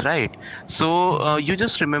mules, right? So you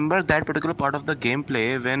just remember that particular part of the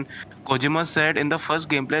gameplay when Kojima said in the first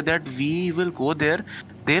gameplay that we will go there.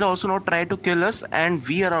 They'll also not try to kill us, and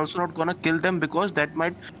we are also not gonna kill them because that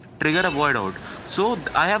might trigger a void out. So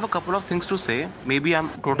I have a couple of things to say. Maybe I'm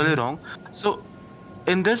totally wrong. So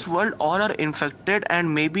in this world, all are infected,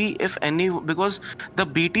 and maybe if any, because the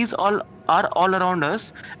BTs are all around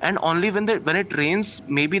us, and only when it rains,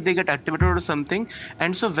 maybe they get activated or something,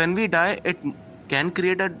 and so when we die, it can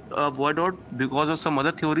create a void out because of some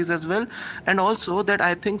other theories as well, and also that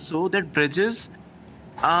I think so that Bridges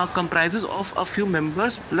comprises of a few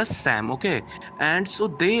members plus Sam, okay, and so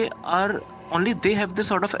they have this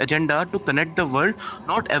sort of agenda to connect the world.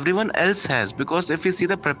 Not everyone else has, because if you see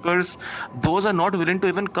the preppers, those are not willing to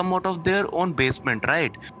even come out of their own basement,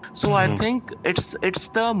 right? So I think it's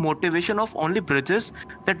the motivation of only Bridges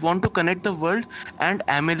that want to connect the world, and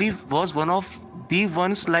Emily was one of the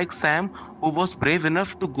ones like Sam who was brave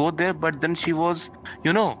enough to go there, but then she was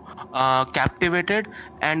captivated,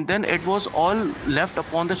 and then it was all left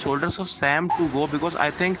upon the shoulders of Sam to go, because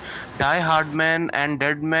I think Die Hardman and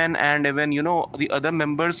Deadman and even the other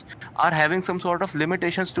members are having some sort of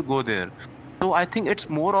limitations to go there. So I think it's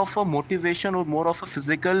more of a motivation or more of a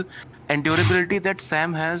physical endurability that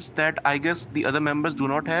Sam has that I guess the other members do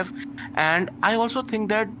not have. And I also think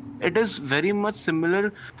that it is very much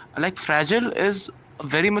similar, like Fragile is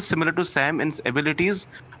very much similar to Sam in abilities,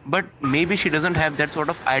 but maybe she doesn't have that sort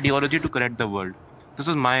of ideology to connect the world. This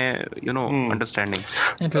is my, understanding.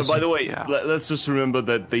 By the way, let's just remember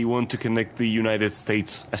that they want to connect the United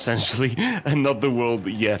States essentially, and not the world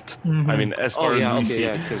yet. I mean, as far as we see.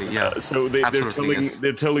 So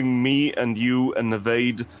they're telling me and you and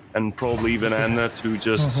Navade and probably even Anna to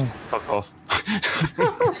just fuck off.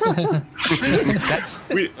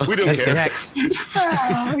 we don't care. Next.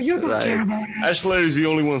 You don't care about us. Ashler is the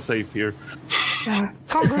only one safe here.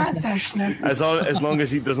 Congrats, Ashley. As long as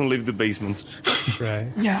he doesn't leave the basement. Right.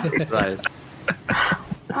 Yeah. Right.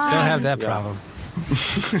 Don't have that problem.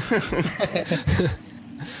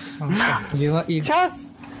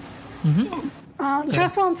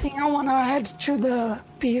 Just one thing I want to add to the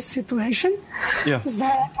peace situation is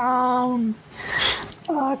that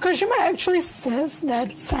Kojima actually says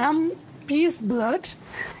that Sam pees blood.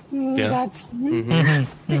 That's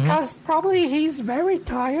because probably he's very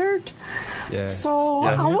tired. Yeah. So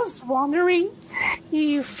I was wondering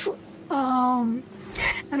if, and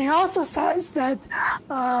he also says that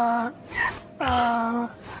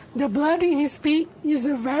the blood in his pee is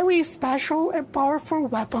a very special and powerful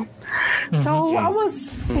weapon. So I was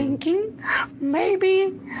thinking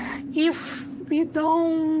maybe if we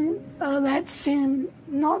don't let Sam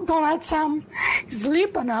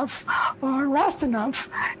sleep enough or rest enough,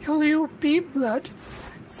 he will pee blood.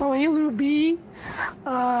 So he will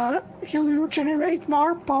generate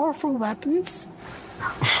more powerful weapons.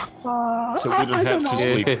 So we don't have to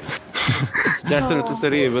sleep. That's a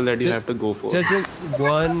necessary evil that you have to go for. Doesn't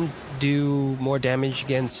one do more damage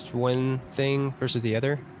against one thing versus the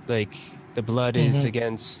other? Like the blood is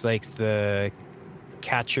against like the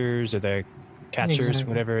catchers or the catchers,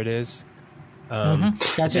 whatever it is.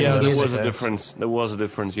 Catchers Yeah, and there users. was a difference. There was a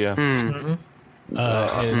difference. Yeah. And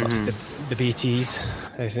the BTs,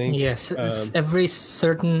 I think. Yes, every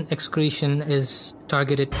certain excretion is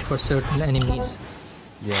targeted for certain enemies.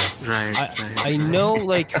 Yeah. Right. I know,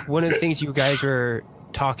 like, one of the things you guys were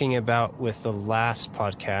talking about with the last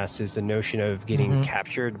podcast is the notion of getting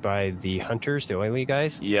captured by the hunters, the oily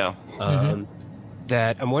guys. Yeah.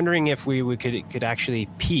 That I'm wondering if we could actually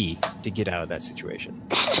pee to get out of that situation.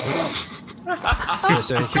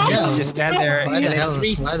 So if you just stand there Why and the then hell?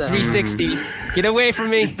 Why the hell? 360, get away from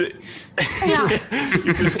me,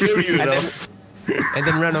 If it's scary enough. and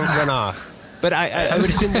then run off. But I would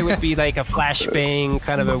assume there would be like a flashbang,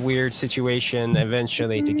 kind of a weird situation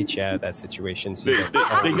eventually to get you out of that situation. So you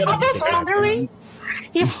don't I'm just wondering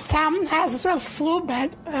if Sam has a full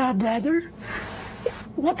bladder.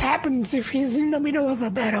 What happens if he's in the middle of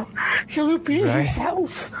a battle? He'll repeat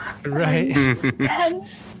himself. Right.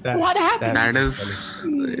 And what happens?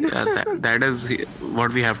 That is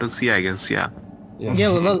what we have to see, I guess. Yeah.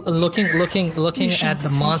 Yeah, well, looking at the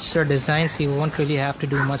monster designs, he won't really have to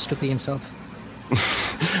do much to pee himself.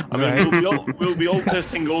 I mean, we'll be all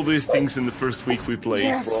testing all these things in the first week we play.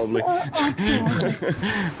 Yes, Probably. absolutely.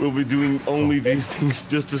 We'll be doing only these things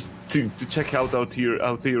just to check out our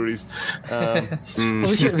theories.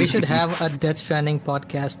 We should have a Death Stranding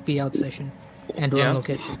podcast pee out session and one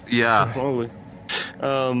location. Yeah. Probably.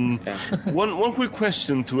 One quick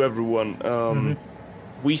question to everyone.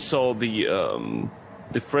 We saw the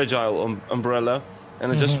fragile umbrella,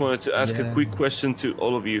 and I just wanted to ask a quick question to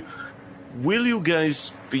all of you. Will you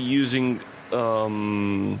guys be using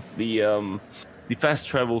the fast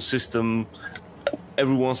travel system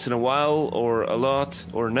every once in a while, or a lot,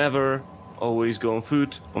 or never? Always go on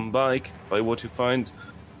foot, on bike, by what you find,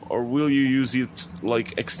 or will you use it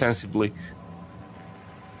like extensively?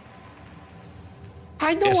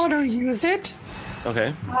 I don't want to use it.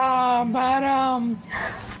 Okay.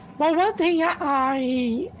 But one thing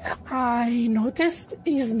I noticed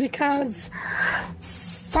is because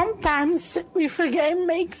sometimes if a game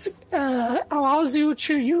allows you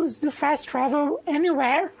to use the fast travel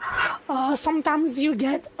anywhere, sometimes you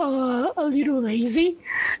get a little lazy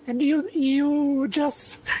and you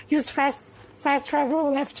just use fast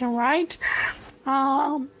travel left and right.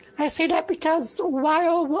 I say that because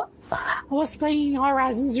while I was playing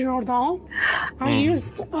Horizon Zero Dawn, I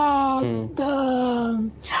used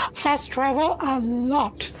the fast travel a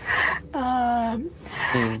lot. And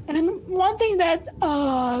one thing that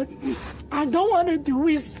I don't want to do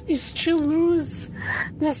is to lose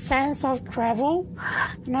the sense of travel.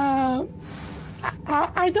 I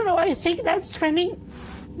don't know, I think that Stranding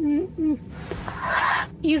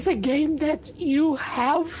is a game that you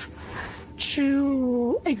have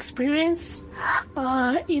to experience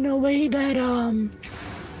in a way that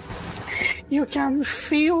you can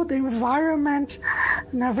feel the environment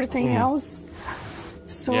and everything else.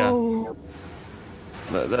 So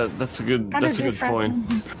that's a good point. That's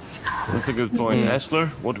a good point. Ashler,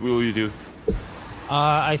 what will you do?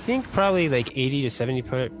 I think probably like 80 to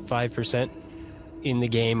 75% in the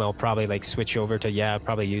game I'll probably like switch over to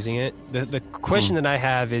probably using it. The question that I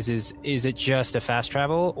have is it just a fast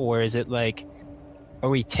travel, or is it like, are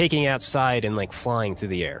we taking outside and like flying through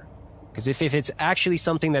the air? Because if it's actually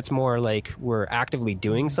something that's more like we're actively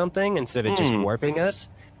doing something instead of it just warping us,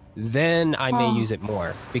 then I may use it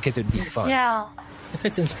more because it'd be fun. Yeah. If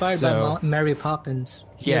it's inspired by Mary Poppins,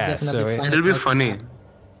 definitely it'll be funny.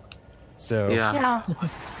 So Yeah.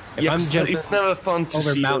 It's never fun to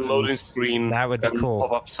see a loading screen that would be cool.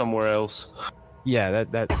 Pop up somewhere else. Yeah,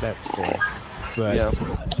 that's cool. But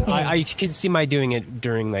I can see my doing it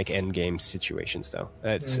during like end game situations though.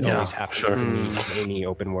 That's always happens in any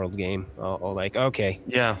open world game. I'll like, okay,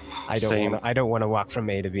 I don't want to walk from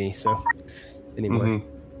A to B, so anymore.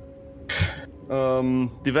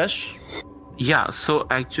 Divesh? Yeah, so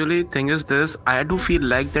actually thing is this, I do feel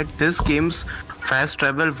like that this game's fast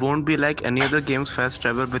travel won't be like any other game's fast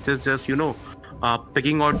travel, which is just,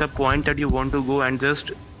 picking out the point that you want to go and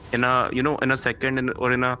just in a second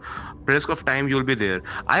or in a brisk of time you'll be there.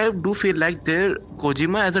 I do feel like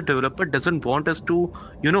Kojima as a developer doesn't want us to,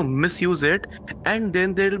 misuse it, and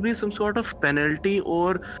then there will be some sort of penalty,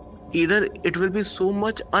 or either it will be so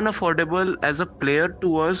much unaffordable as a player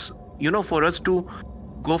to us, for us to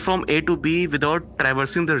go from A to B without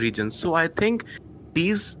traversing the region. So I think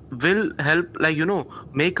these will help, like,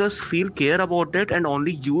 make us feel care about it and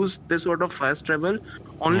only use this sort of fast travel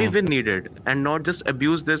only when needed and not just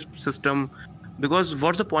abuse this system. Because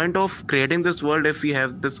what's the point of creating this world if we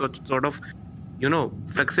have this sort of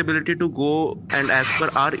flexibility to go and as per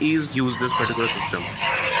our ease use this particular system.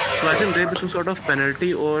 So I think there will be some sort of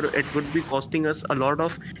penalty, or it would be costing us a lot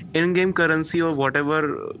of in-game currency or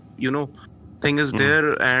whatever thing is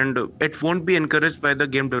there, and it won't be encouraged by the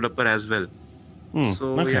game developer as well.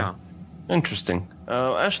 So okay. yeah, Interesting.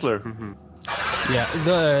 Ashler. Yeah,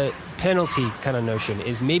 the penalty kind of notion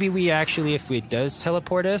is maybe we actually, if it does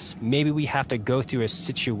teleport us, maybe we have to go through a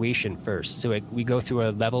situation first. So we go through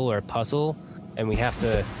a level or a puzzle, and we have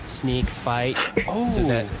to sneak, fight, so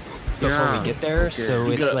that before we get there. Okay. So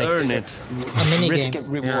you it's like earn it. A mini risk game.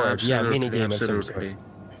 Reward. Yeah, mini game of some sort.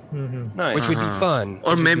 Nice. Which would be fun.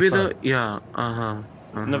 Or maybe Naveda,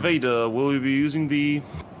 will you be using the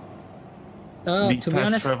to be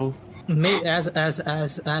honest, travel? As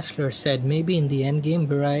Ashler said, maybe in the end game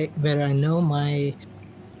where I know my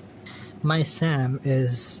Sam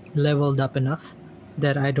is leveled up enough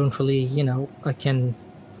that I don't really I can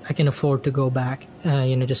afford to go back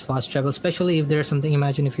just fast travel, especially if there's something.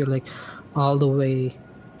 Imagine if you're like all the way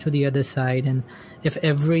to the other side, and if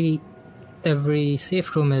every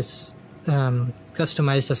safe room is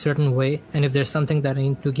customized a certain way, and if there's something that I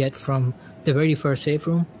need to get from the very first safe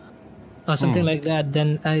room or something like that,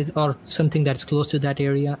 then or something that's close to that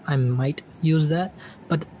area, I might use that.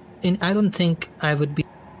 But I don't think I would be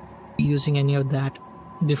using any of that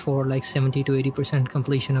before like 70 to 80%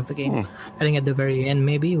 completion of the game. I think at the very end,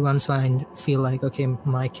 maybe once I feel like, okay,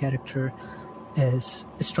 my character is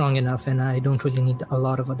strong enough and I don't really need a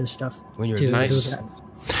lot of other stuff to do that.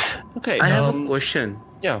 Okay, I have a question.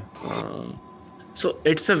 Yeah. So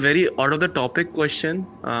it's a very out of the topic question.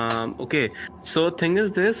 Okay, so thing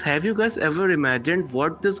is this: have you guys ever imagined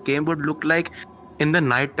what this game would look like in the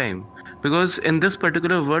night time? Because in this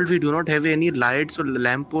particular world, we do not have any lights or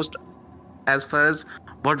lamppost as far as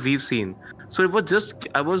what we've seen. So it was just,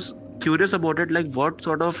 I was curious about it, like what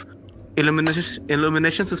sort of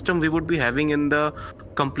illumination system we would be having in the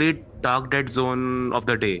complete dark dead zone of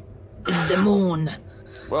the day. It's the moon.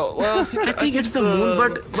 Well, I think it's the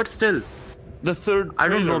moon, but still. The third I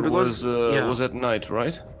don't know, because was at night,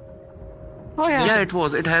 right? Oh yeah. Yeah, it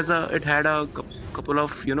was. It had a couple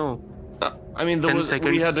of I mean,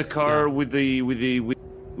 we had a car with the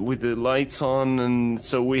lights on, and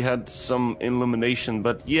so we had some illumination.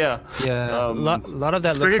 But yeah, a lot of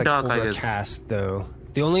that looks like dark, overcast, though.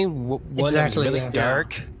 The only one that's really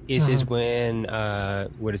dark is when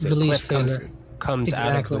what is it? Release Cliff comes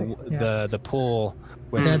out of the pool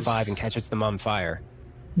with the 5 and catches them on fire.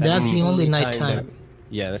 That's the only nighttime.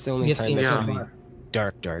 That's the only time that's really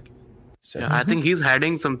dark. So I think he's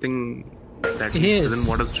hiding something that he doesn't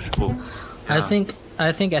want us to show. I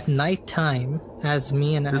think at night time, as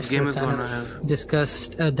me and Ashley kind of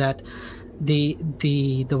discussed, that the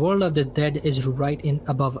world of the dead is right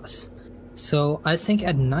above us. So I think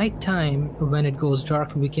at night time, when it goes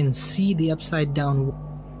dark, we can see the upside down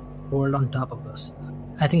world on top of us.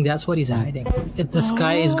 I think that's what he's hiding. The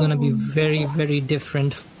sky is going to be very, very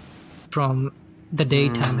different from the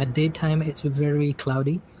daytime. At daytime, it's very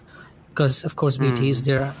cloudy because, of course, BTs,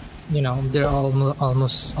 they're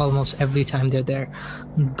almost every time they're there.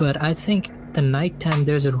 But I think the nighttime,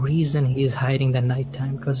 there's a reason he's hiding the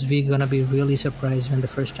nighttime, because we're going to be really surprised when the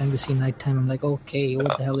first time we see nighttime. I'm like, okay,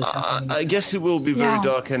 what the hell is happening? I guess it will be very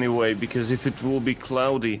dark anyway, because if it will be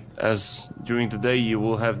cloudy, as during the day you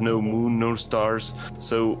will have no moon, no stars,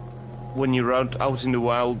 so when you're out in the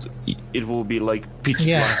wild, it will be like pitch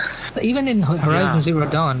black. Even in Horizon Zero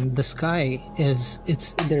Dawn, the sky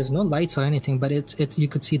there's no lights or anything, but you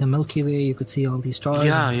could see the Milky Way, you could see all these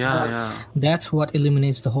stars. That's what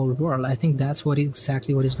illuminates the whole world. I think that's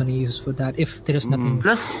exactly what he's going to use for that. If there is nothing.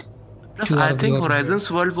 Plus, I think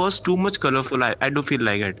Horizon's world was too much colorful. I do feel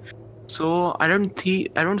like it. So I don't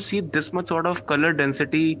see this much sort of color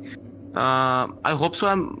density. I hope so.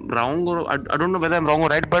 I'm wrong, or I don't know whether I'm wrong or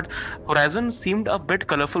right, but Horizon seemed a bit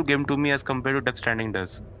colorful game to me as compared to Death Stranding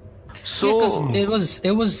does. So it was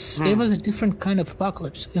a different kind of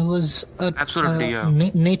apocalypse. It was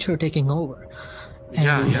nature taking over.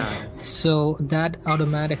 So that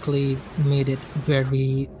automatically made it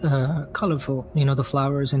very colorful. The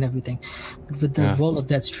flowers and everything. But with the world of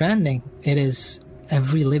Death Stranding, it is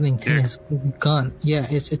every living thing is gone. Yeah,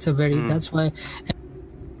 it's a very that's why.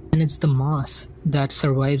 and it's the moss that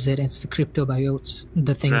survives it. It's the cryptobiotes,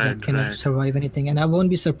 the things that cannot survive anything. And I won't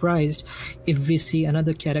be surprised if we see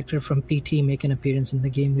another character from PT make an appearance in the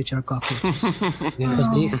game, which are cockroaches. Because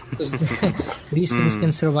these things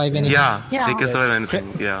can survive anything. Yeah, they can survive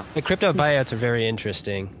anything. Yeah. The cryptobiotes are very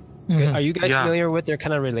interesting. Are you guys familiar with what they're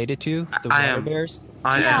kind of related to? The water bears?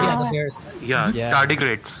 I am. Yeah, the bears. Yeah.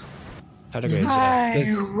 Tardigrades. Tardigrades, I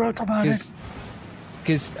wrote about it.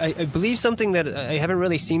 Because I believe something that I haven't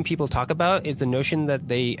really seen people talk about is the notion that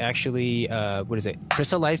they actually,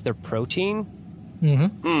 crystallize their protein.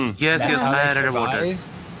 Yes, I read about it.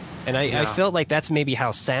 And I felt like that's maybe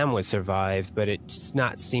how Sam would survive, but it's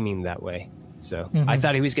not seeming that way. So I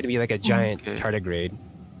thought he was going to be like a giant tardigrade.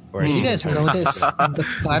 Or you guys notice the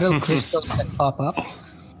chiral crystals that pop up?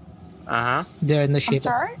 They're in the shape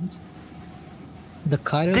of hands. The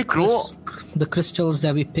chiral the crystals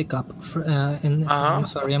that we pick up I'm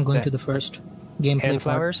sorry, I'm going to the first gameplay hand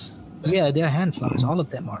flowers. Yeah, they're hand flowers. All of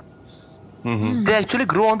them are. They actually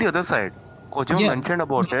grow on the other side. Kojima mentioned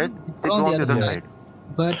about it. They grow on the other side.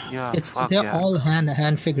 But they're all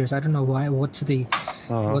hand figures. I don't know why. What's the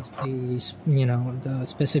the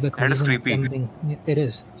specific reason of them being? It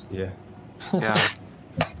is. Yeah.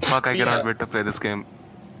 Fuck! I cannot wait to play this game.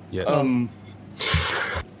 Yeah.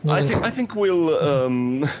 I think we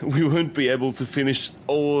won't be able to finish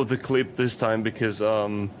all of the clip this time because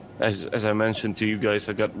as I mentioned to you guys,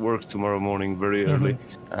 I got work tomorrow morning very early,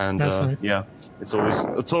 and it's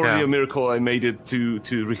already a miracle I made it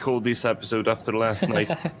to record this episode after last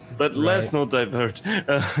night. But let's not divert.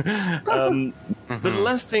 The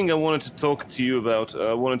last thing I wanted to talk to you about,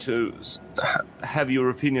 I wanted to have your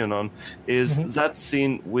opinion on, is that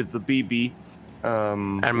scene with the BB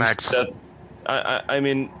and Max. I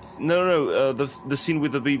mean, no, the scene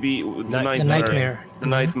with the BB, the nightmare. The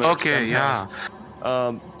nightmare. Okay, yeah.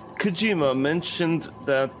 Kojima mentioned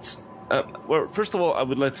that. Well, first of all, I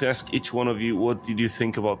would like to ask each one of you, what did you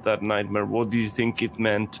think about that nightmare? What do you think it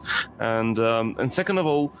meant? And second of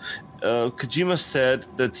all, Kojima said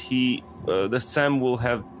that that Sam will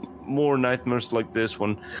have more nightmares like this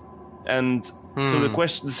one. And so the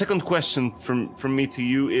second question from me to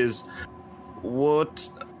you is, what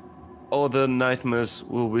other nightmares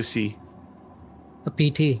will we see? A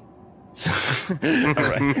PT. All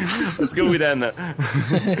right, let's go with Anna.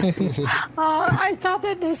 I thought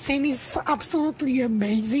that the scene is absolutely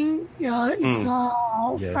amazing. It's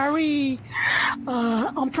very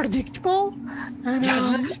unpredictable, and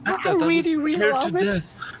I really love it.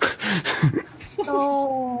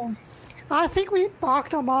 So I think we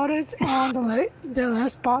talked about it on the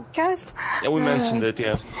last podcast. Yeah, we mentioned it.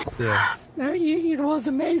 Yeah. It was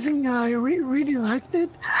amazing. I really liked it,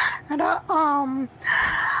 and I'm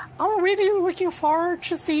really looking forward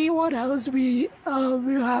to see what else we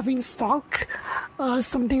have in stock.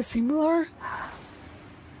 Something similar.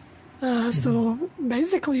 So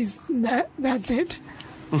basically, that's it.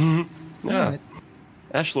 Yeah.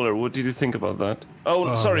 Ashler, what did you think about that?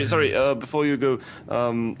 Oh, sorry. Before you go,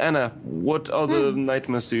 Anna, what other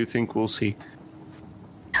nightmares do you think we'll see?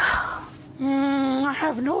 I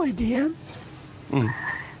have no idea.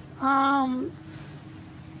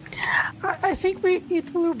 I think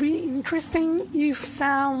it will be interesting if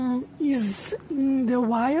Sam is in the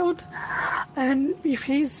wild, and if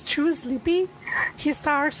he's too sleepy, he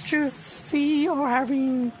starts to see or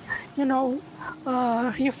having,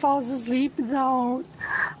 he falls asleep without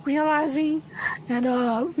realizing, and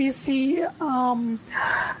we see the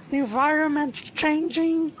environment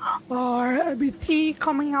changing, or a BT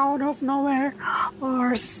coming out of nowhere,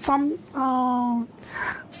 or someone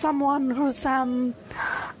who Sam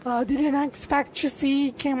didn't expect to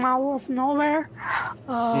see came out of nowhere.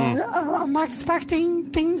 I'm expecting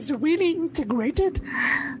things really integrated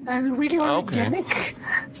and really organic.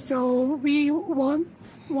 So we won't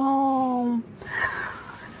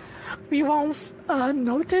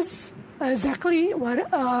notice exactly what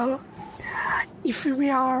if we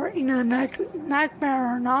are in a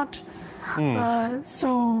nightmare or not.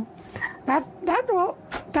 So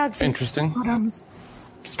that's interesting. What I'm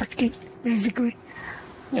expecting, basically.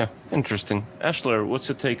 Yeah, interesting. Ashler, what's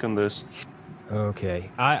your take on this? Okay,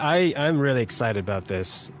 I'm really excited about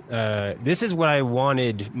this. This is what I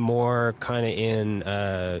wanted more kind of in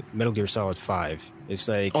Metal Gear Solid 5. It's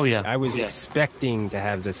like, I was expecting to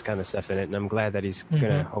have this kind of stuff in it, and I'm glad that he's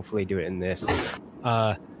gonna hopefully do it in this.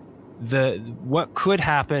 What could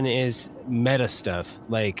happen is meta stuff,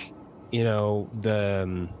 like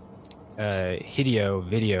the Hideo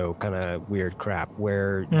video kind of weird crap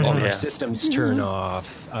where all our systems turn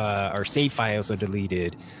off, our save files are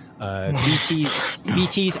deleted,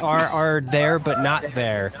 BTs are there but not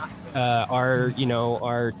there,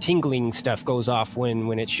 our tingling stuff goes off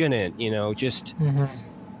when it shouldn't. Just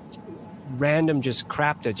random just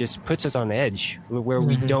crap that just puts us on edge, where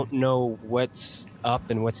we don't know what's up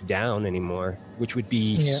and what's down anymore, which would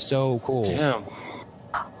be so cool. Damn.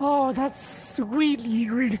 Oh, that's really,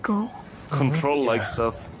 really cool. Control-like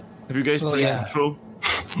stuff. Have you guys played Control?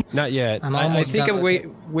 Not yet. I think I'm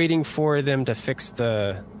waiting for them to fix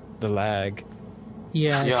the lag.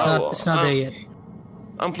 Yeah, it's not there yet.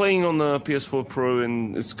 I'm playing on the PS4 Pro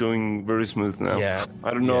and it's going very smooth now. Yeah.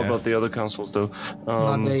 I don't know about the other consoles though.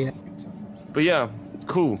 Not there yet. But yeah,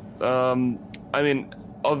 cool. I mean,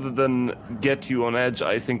 other than get you on edge,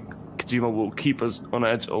 I think Kojima will keep us on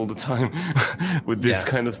edge all the time with this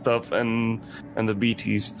kind of stuff and the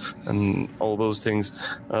BTs and all those things.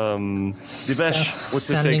 Divesh, what's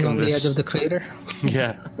your take on the this? edge of the crater.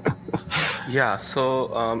 Yeah. Yeah,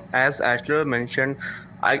 so as Ashler mentioned,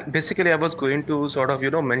 I was going to sort of,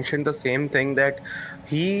 mention the same thing, that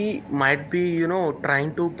he might be,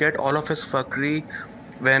 trying to get all of his fuckery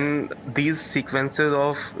when these sequences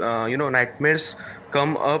of, nightmares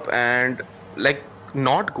come up, and like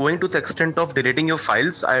not going to the extent of deleting your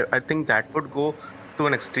files. I think that would go to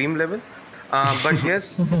an extreme level. But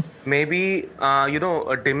yes, maybe,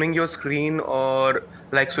 dimming your screen, or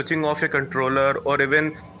like switching off your controller, or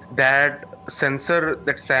even that sensor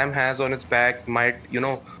that Sam has on his back might,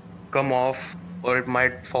 come off, or it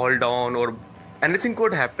might fall down, or anything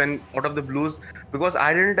could happen out of the blues, because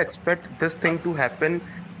I didn't expect this thing to happen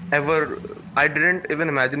ever. I didn't even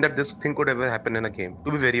imagine that this thing could ever happen in a game,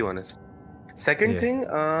 to be very honest. Second thing,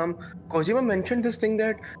 Kojima mentioned this thing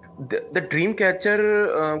that the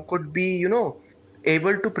Dreamcatcher could be,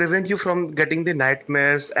 able to prevent you from getting the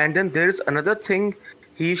nightmares. And then there's another thing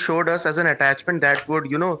he showed us as an attachment that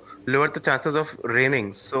would, lower the chances of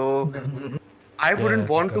raining. So I wouldn't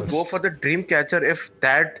want to go for the Dreamcatcher if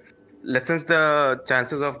that lessens the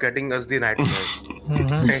chances of getting us the nightmares.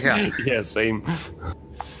 Yeah, same.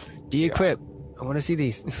 De-equip. I want to see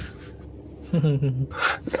these.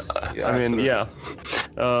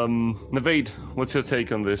 Naveed, what's your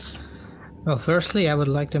take on this? Well, firstly, I would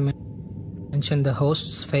like to mention the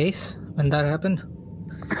host's face when that happened.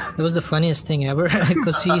 It was the funniest thing ever,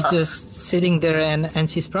 because she's just sitting there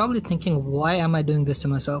and she's probably thinking, why am I doing this to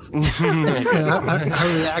myself? Her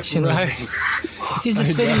reaction was, she's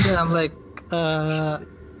just sitting there. I'm like,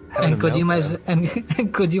 and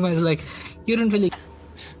Kojima is like, you don't really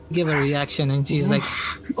give a reaction, and she's like,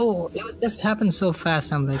 oh, it just happened so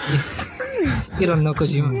fast. I'm like, you don't know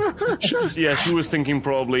Kojima. Yeah, she was thinking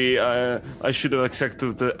probably I should have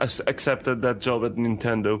accepted that job at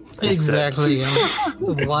Nintendo. Exactly.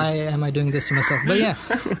 Why am I doing this to myself? But yeah,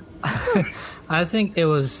 I think it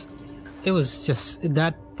was just,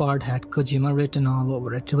 that part had Kojima written all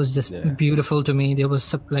over it. It was just beautiful to me. There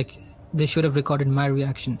was like, they should have recorded my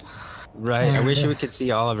reaction. Right. I wish we could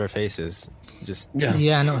see all of our faces. Just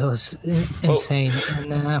yeah, no, it was insane.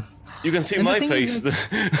 And you can see my face. There's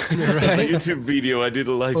a YouTube video. I did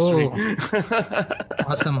a live stream.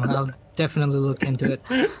 Awesome. I'll definitely look into it.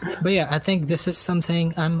 But yeah, I think this is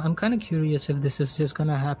something I'm kind of curious if this is just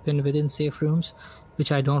gonna happen within safe rooms,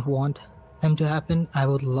 which I don't want them to happen. I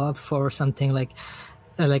would love for something like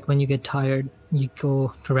when you get tired, you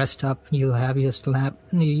go to rest up, you have your nap,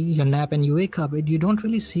 and you wake up. You don't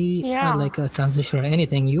really see like a transition or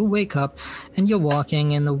anything. You wake up and you're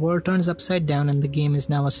walking, and the world turns upside down, and the game is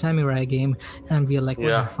now a samurai game, and we're like, what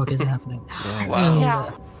the fuck is happening?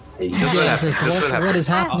 Wow. It's like, what is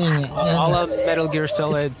happening? All of Metal Gear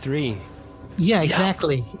Solid 3. Yeah,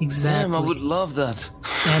 exactly. Damn, I would love that.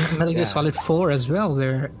 And Metal Gear Solid 4 as well,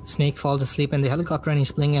 where Snake falls asleep in the helicopter and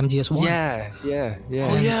he's playing MGS1. Yeah.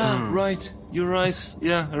 Oh yeah, right. You're right.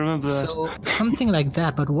 Yeah, I remember that. So something like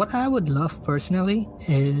that. But what I would love personally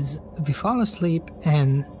is we fall asleep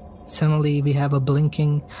and suddenly we have a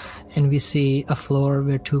blinking and we see a floor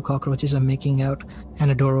where two cockroaches are making out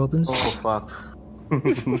and a door opens. Oh fuck.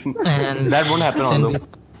 And that won't happen although.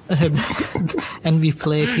 And we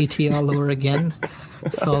play PT all over again,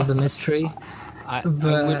 solve the mystery. I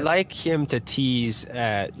would like him to tease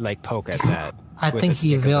poke at that. I think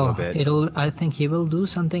he will. I think he will do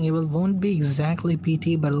something. It won't be exactly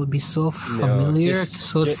PT, but it'll be so familiar,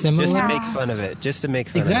 similar. Just to make fun of it. Just to make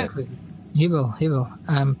fun of it. Exactly. He will.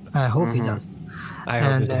 I hope he does. I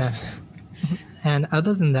hope he does. And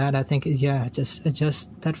other than that, I think just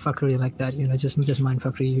that fuckery like that, just mind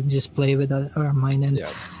fuckery. You just play with our mind, and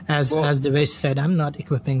as Devesh said, I'm not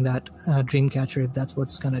equipping that Dreamcatcher if that's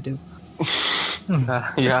what's gonna do.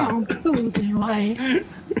 Absolutely right.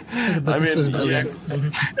 But this was brilliant.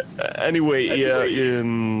 Anyway,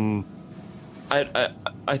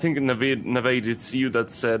 I think Naved, it's you that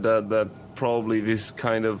said that probably this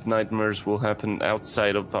kind of nightmares will happen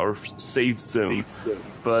outside of our safe zone,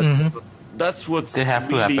 but that's what's They have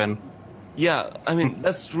to really, happen. Yeah, I mean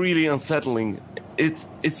that's really unsettling.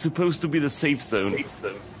 It's supposed to be the safe zone.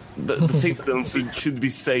 The safe zone should be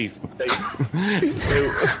safe.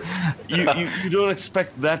 So you don't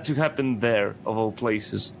expect that to happen there, of all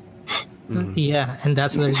places. Yeah, and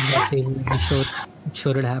that's where exactly we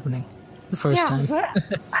showed it happening the first time. So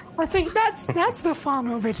I think that's the fun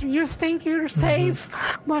of it. You think you're safe,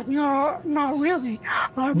 but you're not really.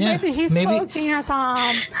 Or maybe he's looking at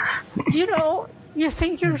you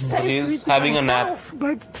think you're safe He's with having a nap. yourself,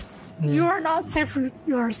 but you are not safe with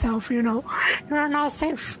yourself. You are not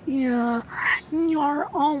safe in your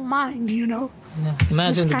own mind. Yeah.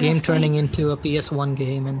 Imagine the game turning into a PS1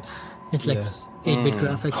 game, and it's like 8-bit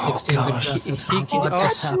graphics, 16-bit graphics. What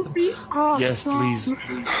just happened? Awesome. Yes, please.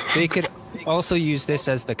 They could also use this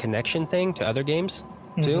as the connection thing to other games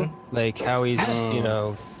too, like how he's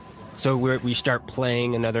so we start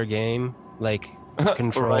playing another game like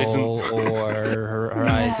Control or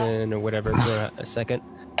Horizon or whatever for a second.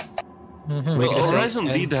 Well, Horizon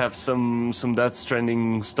did have some Death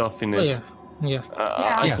Stranding stuff in it.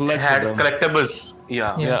 I collected them. Collectibles.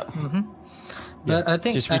 Yeah. But I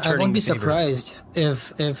think I won't be surprised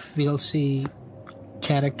if we'll see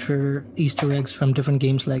character Easter eggs from different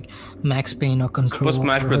games like Max Payne or Control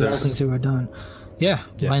or Horizon Zero Dawn. Yeah,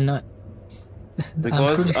 why not?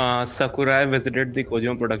 Because Sakurai visited the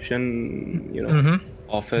Kojima production,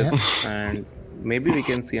 office, and maybe we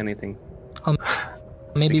can see anything.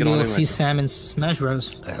 Maybe we'll see Sam in Smash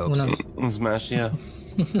Bros. I hope so. In Smash, yeah.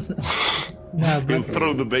 He'll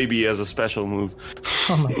throw the baby as a special move.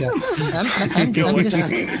 Oh my god!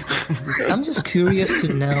 I'm just curious to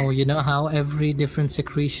know, how every different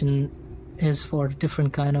secretion is for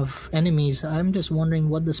different kind of enemies. I'm just wondering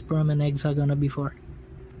what the sperm and eggs are gonna be for.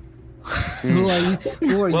 Who are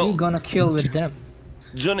you gonna kill with them?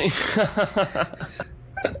 Johnny.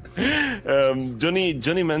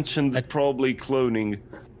 Johnny mentioned probably cloning.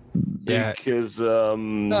 Yeah. Because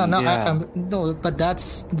no, but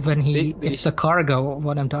that's when it's a cargo.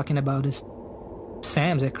 What I'm talking about is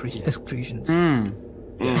Sam's excretions.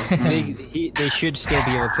 They should still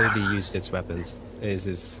be able to be used as weapons.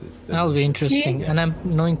 That'll be interesting. And I'm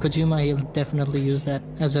knowing Kojima, he'll definitely use that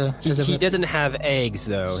as a. He doesn't have eggs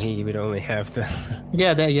though. He would only have the.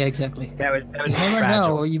 Yeah, exactly. That would be never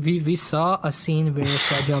fragile. know. We saw a scene where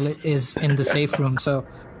Fragile is in the safe room, so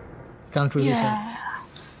can't really say.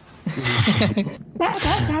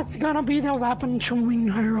 That's gonna be the weapon to win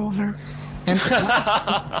her over. And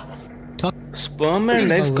sperm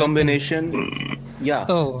and eggs combination. Yeah.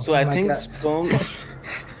 So I think sperm.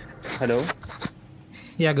 Hello.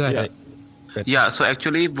 Yeah, go ahead. Yeah, so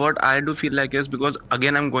actually what I do feel like is, because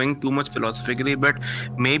again I'm going too much philosophically, but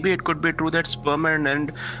maybe it could be true that sperm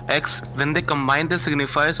and eggs, when they combine, they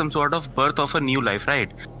signify some sort of birth of a new life,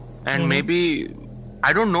 right? And maybe,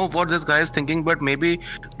 I don't know what this guy is thinking, but maybe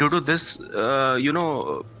due to this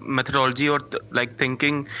methodology or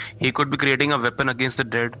thinking, he could be creating a weapon against the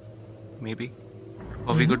dead, maybe.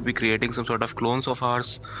 Or we could be creating some sort of clones of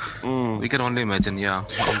ours. We can only imagine, at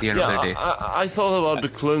the end of the day. I thought about the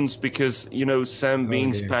clones because, Sam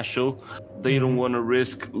being special, they don't want to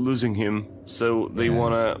risk losing him, so they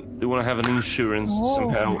wanna have an insurance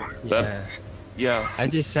somehow. I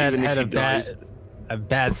just had a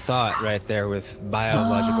bad thought right there with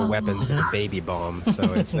biological weapons and a baby bomb.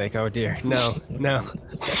 So it's like, oh dear, no.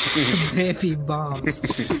 Baby bombs.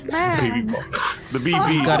 Baby bomb. The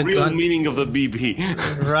BB, the real meaning of the BB.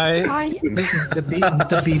 Right? The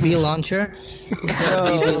BB launcher?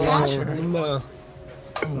 BB launcher. No.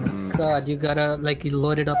 Oh my god, you gotta you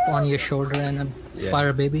load it up on your shoulder and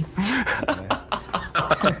fire baby.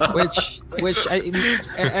 Which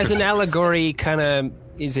as an allegory kind of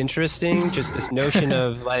is interesting, just this notion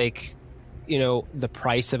of the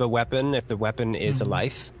price of a weapon if the weapon is a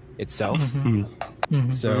life itself.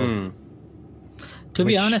 So to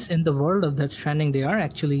be honest, in the world of Death Stranding, they are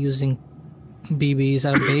actually using BBs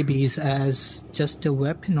or babies as just a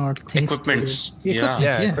weapon or things equipment.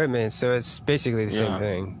 Equipment. So it's basically the same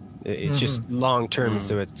thing. It's just long term,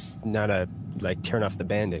 so it's not a turn off the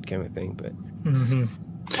bandit kind of thing, but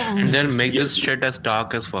and then make this shit as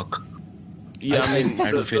dark as fuck. Yeah, I mean,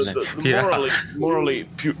 I don't feel like morally,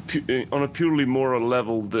 on a purely moral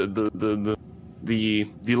level, the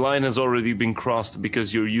line has already been crossed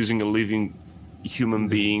because you're using a living human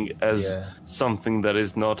being as something that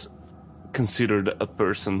is not considered a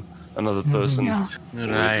person, another person,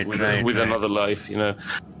 with another life. You know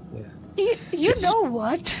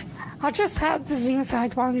what? I just had this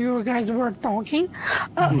insight while you guys were talking.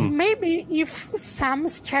 Maybe if Sam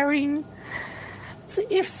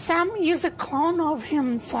is a clone of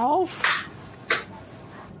himself,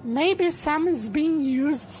 maybe Sam is being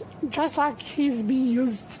used just like he's being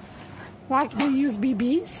used, like they use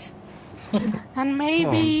BBs. And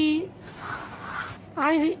maybe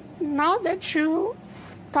now that you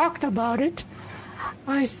talked about it,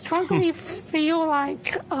 I strongly feel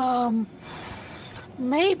like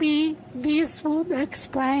maybe this would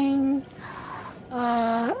explain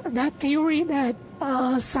that theory that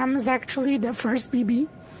Sam is actually the first BB.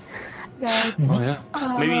 That,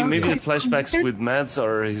 maybe the flashbacks with Mads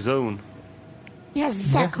are his own. Yes,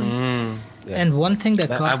 exactly. And one thing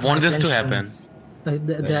that I want this to happen.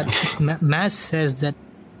 Mads says that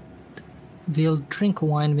we'll drink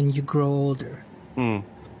wine when you grow older.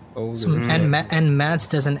 So, and Mads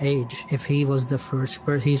doesn't age. If he was the first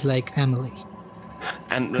birth, he's like Emily.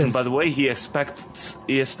 And by the way, he expects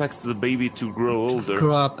the baby to grow older.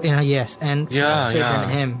 Grow up, yes, and faster than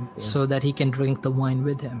him, so that he can drink the wine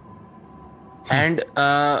with him. And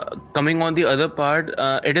coming on the other part,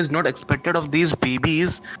 it is not expected of these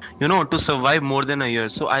babies, to survive more than a year.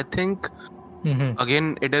 So I think,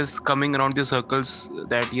 again, it is coming around the circles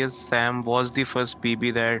that yes, Sam was the first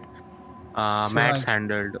baby that Matt's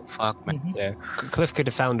handled. Fuck, man. Yeah, Cliff could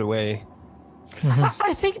have found a way.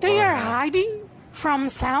 I think they are hiding from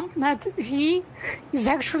Sam that he is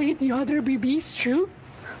actually the other BBs too.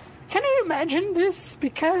 Can you imagine this?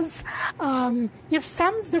 Because if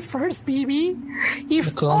Sam's the first BB,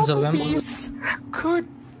 if all BBs could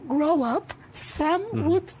grow up, Sam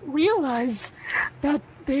would realize that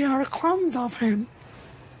they are clones of him.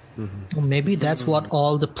 Well, maybe that's what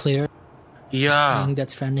all the players saying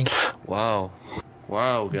that's trending. Wow,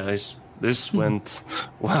 guys. This went...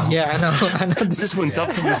 Wow. Yeah, I know. This went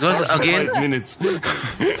up to the stars for 5 minutes.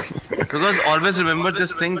 Because always remember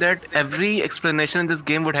this thing that every explanation in this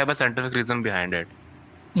game would have a scientific reason behind it.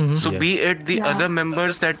 So be it the other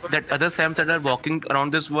members, that other Sams that are walking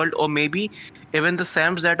around this world, or maybe even the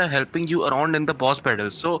Sams that are helping you around in the boss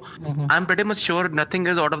battles. So I'm pretty much sure nothing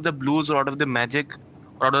is out of the blues or out of the magic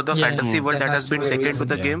or out of the fantasy world that has been taken to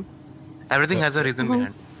the game. Everything has a reason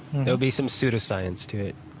behind it. There'll be some pseudoscience to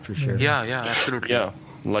it. For sure. Yeah, absolutely. Yeah,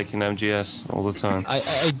 like in MGS all the time.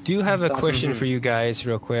 I do have a question for you guys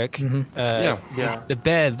real quick. The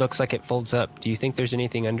bed looks like it folds up. Do you think there's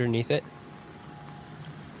anything underneath it?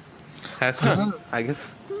 Has to, I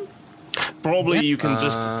guess. Probably you can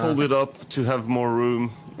just fold it up to have more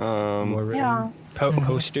room.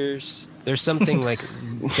 Coasters. There's something like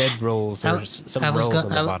bed rolls or some rolls on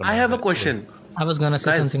the bottom. I have a question. I was gonna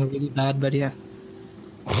say something really bad, but yeah.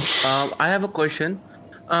 I have a question.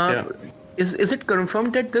 Is it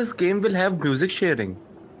confirmed that this game will have music sharing?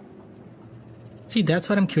 See, that's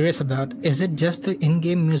what I'm curious about. Is it just the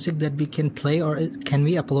in-game music that we can play, or can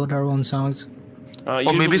we upload our own songs?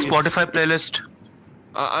 Or maybe Spotify playlist?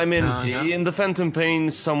 I mean, in the Phantom Pain,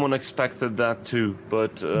 someone expected that too,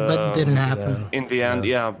 but didn't happen. In the end,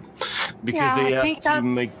 because they have to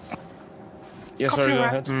make... Yeah, sorry, go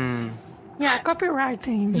ahead. Yeah,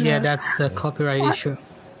 copywriting. Yeah, that's the copyright issue.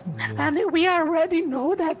 And we already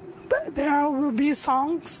know that there will be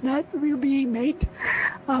songs that will be made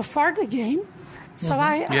for the game. So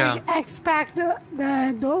I expect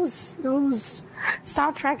those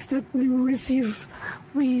soundtracks that we will receive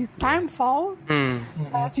with Timefall.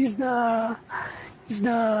 That is the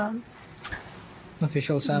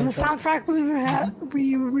official soundtrack. The soundtrack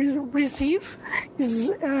we will receive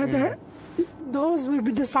is those will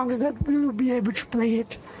be the songs that we will be able to play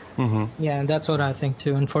it. Yeah, that's what I think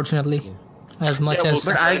too. Unfortunately, as much as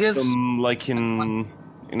but I guess like in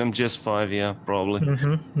MGS5, probably.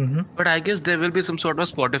 But I guess there will be some sort of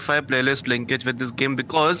Spotify playlist linkage with this game,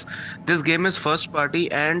 because this game is first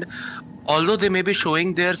party, and although they may be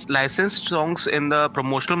showing their licensed songs in the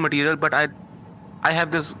promotional material, but I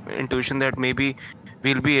have this intuition that maybe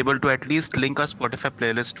we'll be able to at least link a Spotify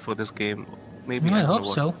playlist for this game. Maybe I hope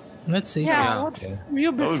so. Let's see.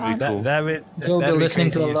 We'll be fine. Cool. We'll be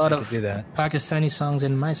listening to a lot of Pakistani songs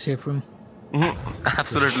in my safe room.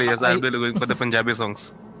 Absolutely, yes. I'll be looking for the Punjabi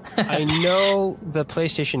songs. I know the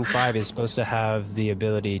PlayStation 5 is supposed to have the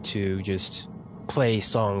ability to just play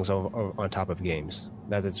songs on top of games.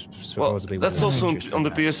 That is supposedly. That's also on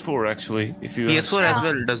the PS4, actually. If you PS4 as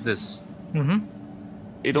well does this.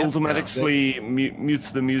 It automatically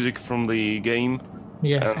mutes the music from the game.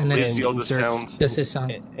 Yeah, and then the other sound. Just the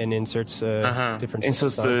sound. And inserts different.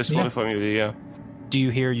 Inserts the Spotify music. Yeah. Do you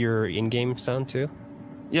hear your in-game sound too?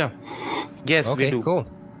 Yeah. Yes. Okay. We do. Cool.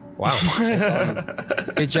 Wow. That's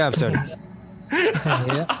awesome. Good job, sir.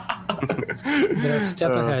 They're a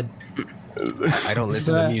step ahead. I don't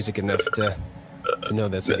listen to music enough to know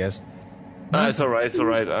this, I guess. It's alright. It's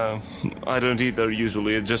alright. I don't either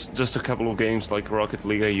usually. Just a couple of games like Rocket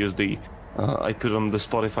League. I use I put on the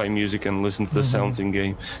Spotify music and listen to the sounds in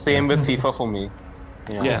game. Same with FIFA for me.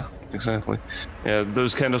 Yeah, exactly. Yeah,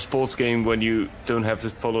 those kind of sports game when you don't have to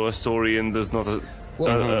follow a story and there's not a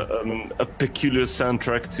peculiar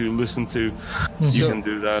soundtrack to listen to, you can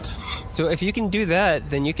do that. So if you can do that,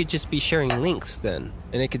 then you could just be sharing links then,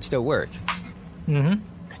 and it could still work. Mm-hmm.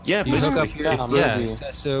 Yeah, You hook basically. up,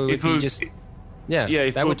 so if you just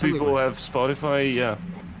if that both would totally people work. have Spotify,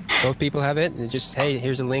 Both people have it. And just hey,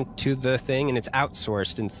 here's a link to the thing, and it's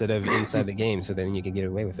outsourced instead of inside the game. So then you can get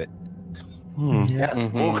away with it.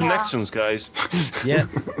 More connections, guys. Yeah.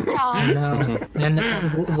 And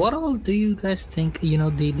what all do you guys think? You know,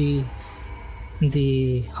 the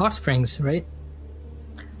hot springs, right?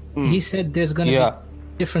 He said there's gonna be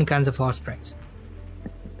different kinds of hot springs,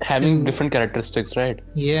 having different characteristics, right?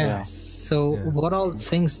 Yeah. So, what all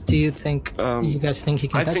things do you think you guys think he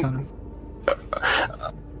can touch on?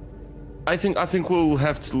 I think we'll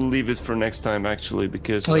have to leave it for next time, actually,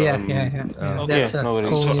 because. That's no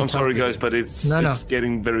worries. I'm sorry, guys, but it's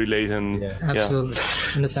getting very late, and absolutely.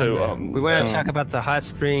 So we want to talk about the hot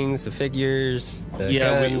springs, the figures. The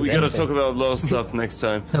guns, we gotta talk about a lot of stuff next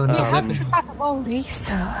time. We have to talk about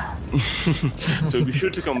Lisa. So be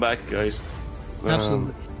sure to come back, guys.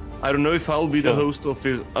 Absolutely. I don't know if I'll be the host of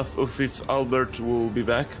if Albert will be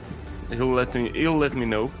back. He'll let me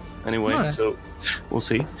know anyway. So we'll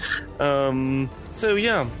see. So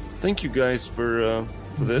yeah, thank you guys for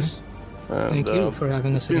this. And, thank you for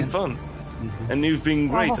having us again. It's been fun. And you've been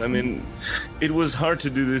great. I mean, it was hard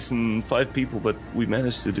to do this in 5 people, but we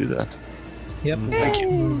managed to do that. Yep. Thank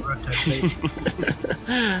you.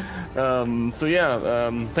 So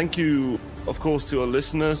yeah, thank you, of course, to our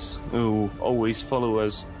listeners who always follow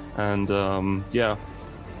us. And I'd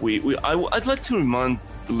like to remind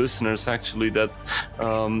the listeners actually that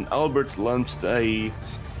Albert launched a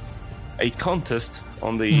contest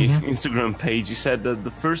on the Instagram page. He said that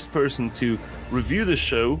the first person to review the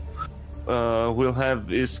show will have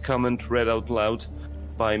his comment read out loud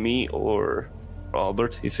by me or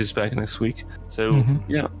Albert if he's back next week. So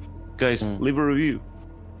yeah, guys, leave a review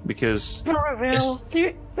because It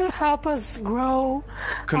will help us grow.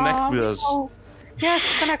 Connect with us. Yes,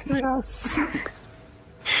 connect with us.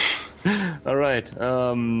 All right.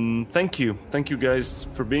 Thank you guys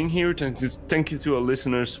for being here. Thank you to our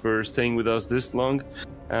listeners for staying with us this long,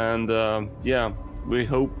 and we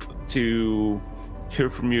hope to hear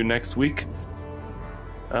from you next week.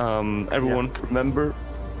 Everyone, remember,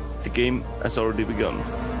 the game has already begun.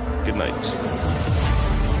 Good night.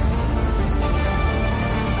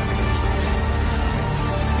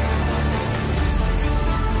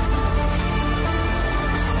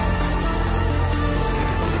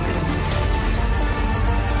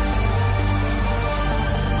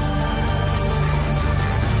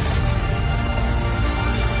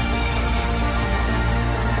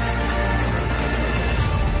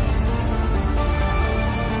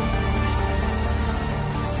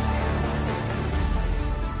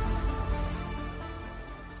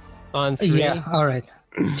 On 3. Yeah, all right.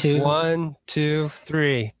 2. 1, 2,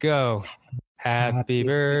 3, go. Happy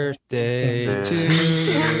birthday to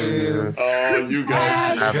you. Oh, you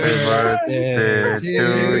guys. Happy birthday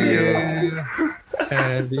to you.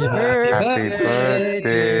 Happy birthday,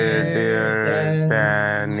 dear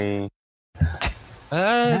Danny.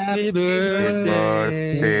 Happy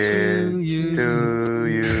birthday to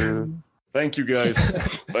you. Thank you, guys.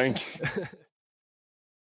 Thank you.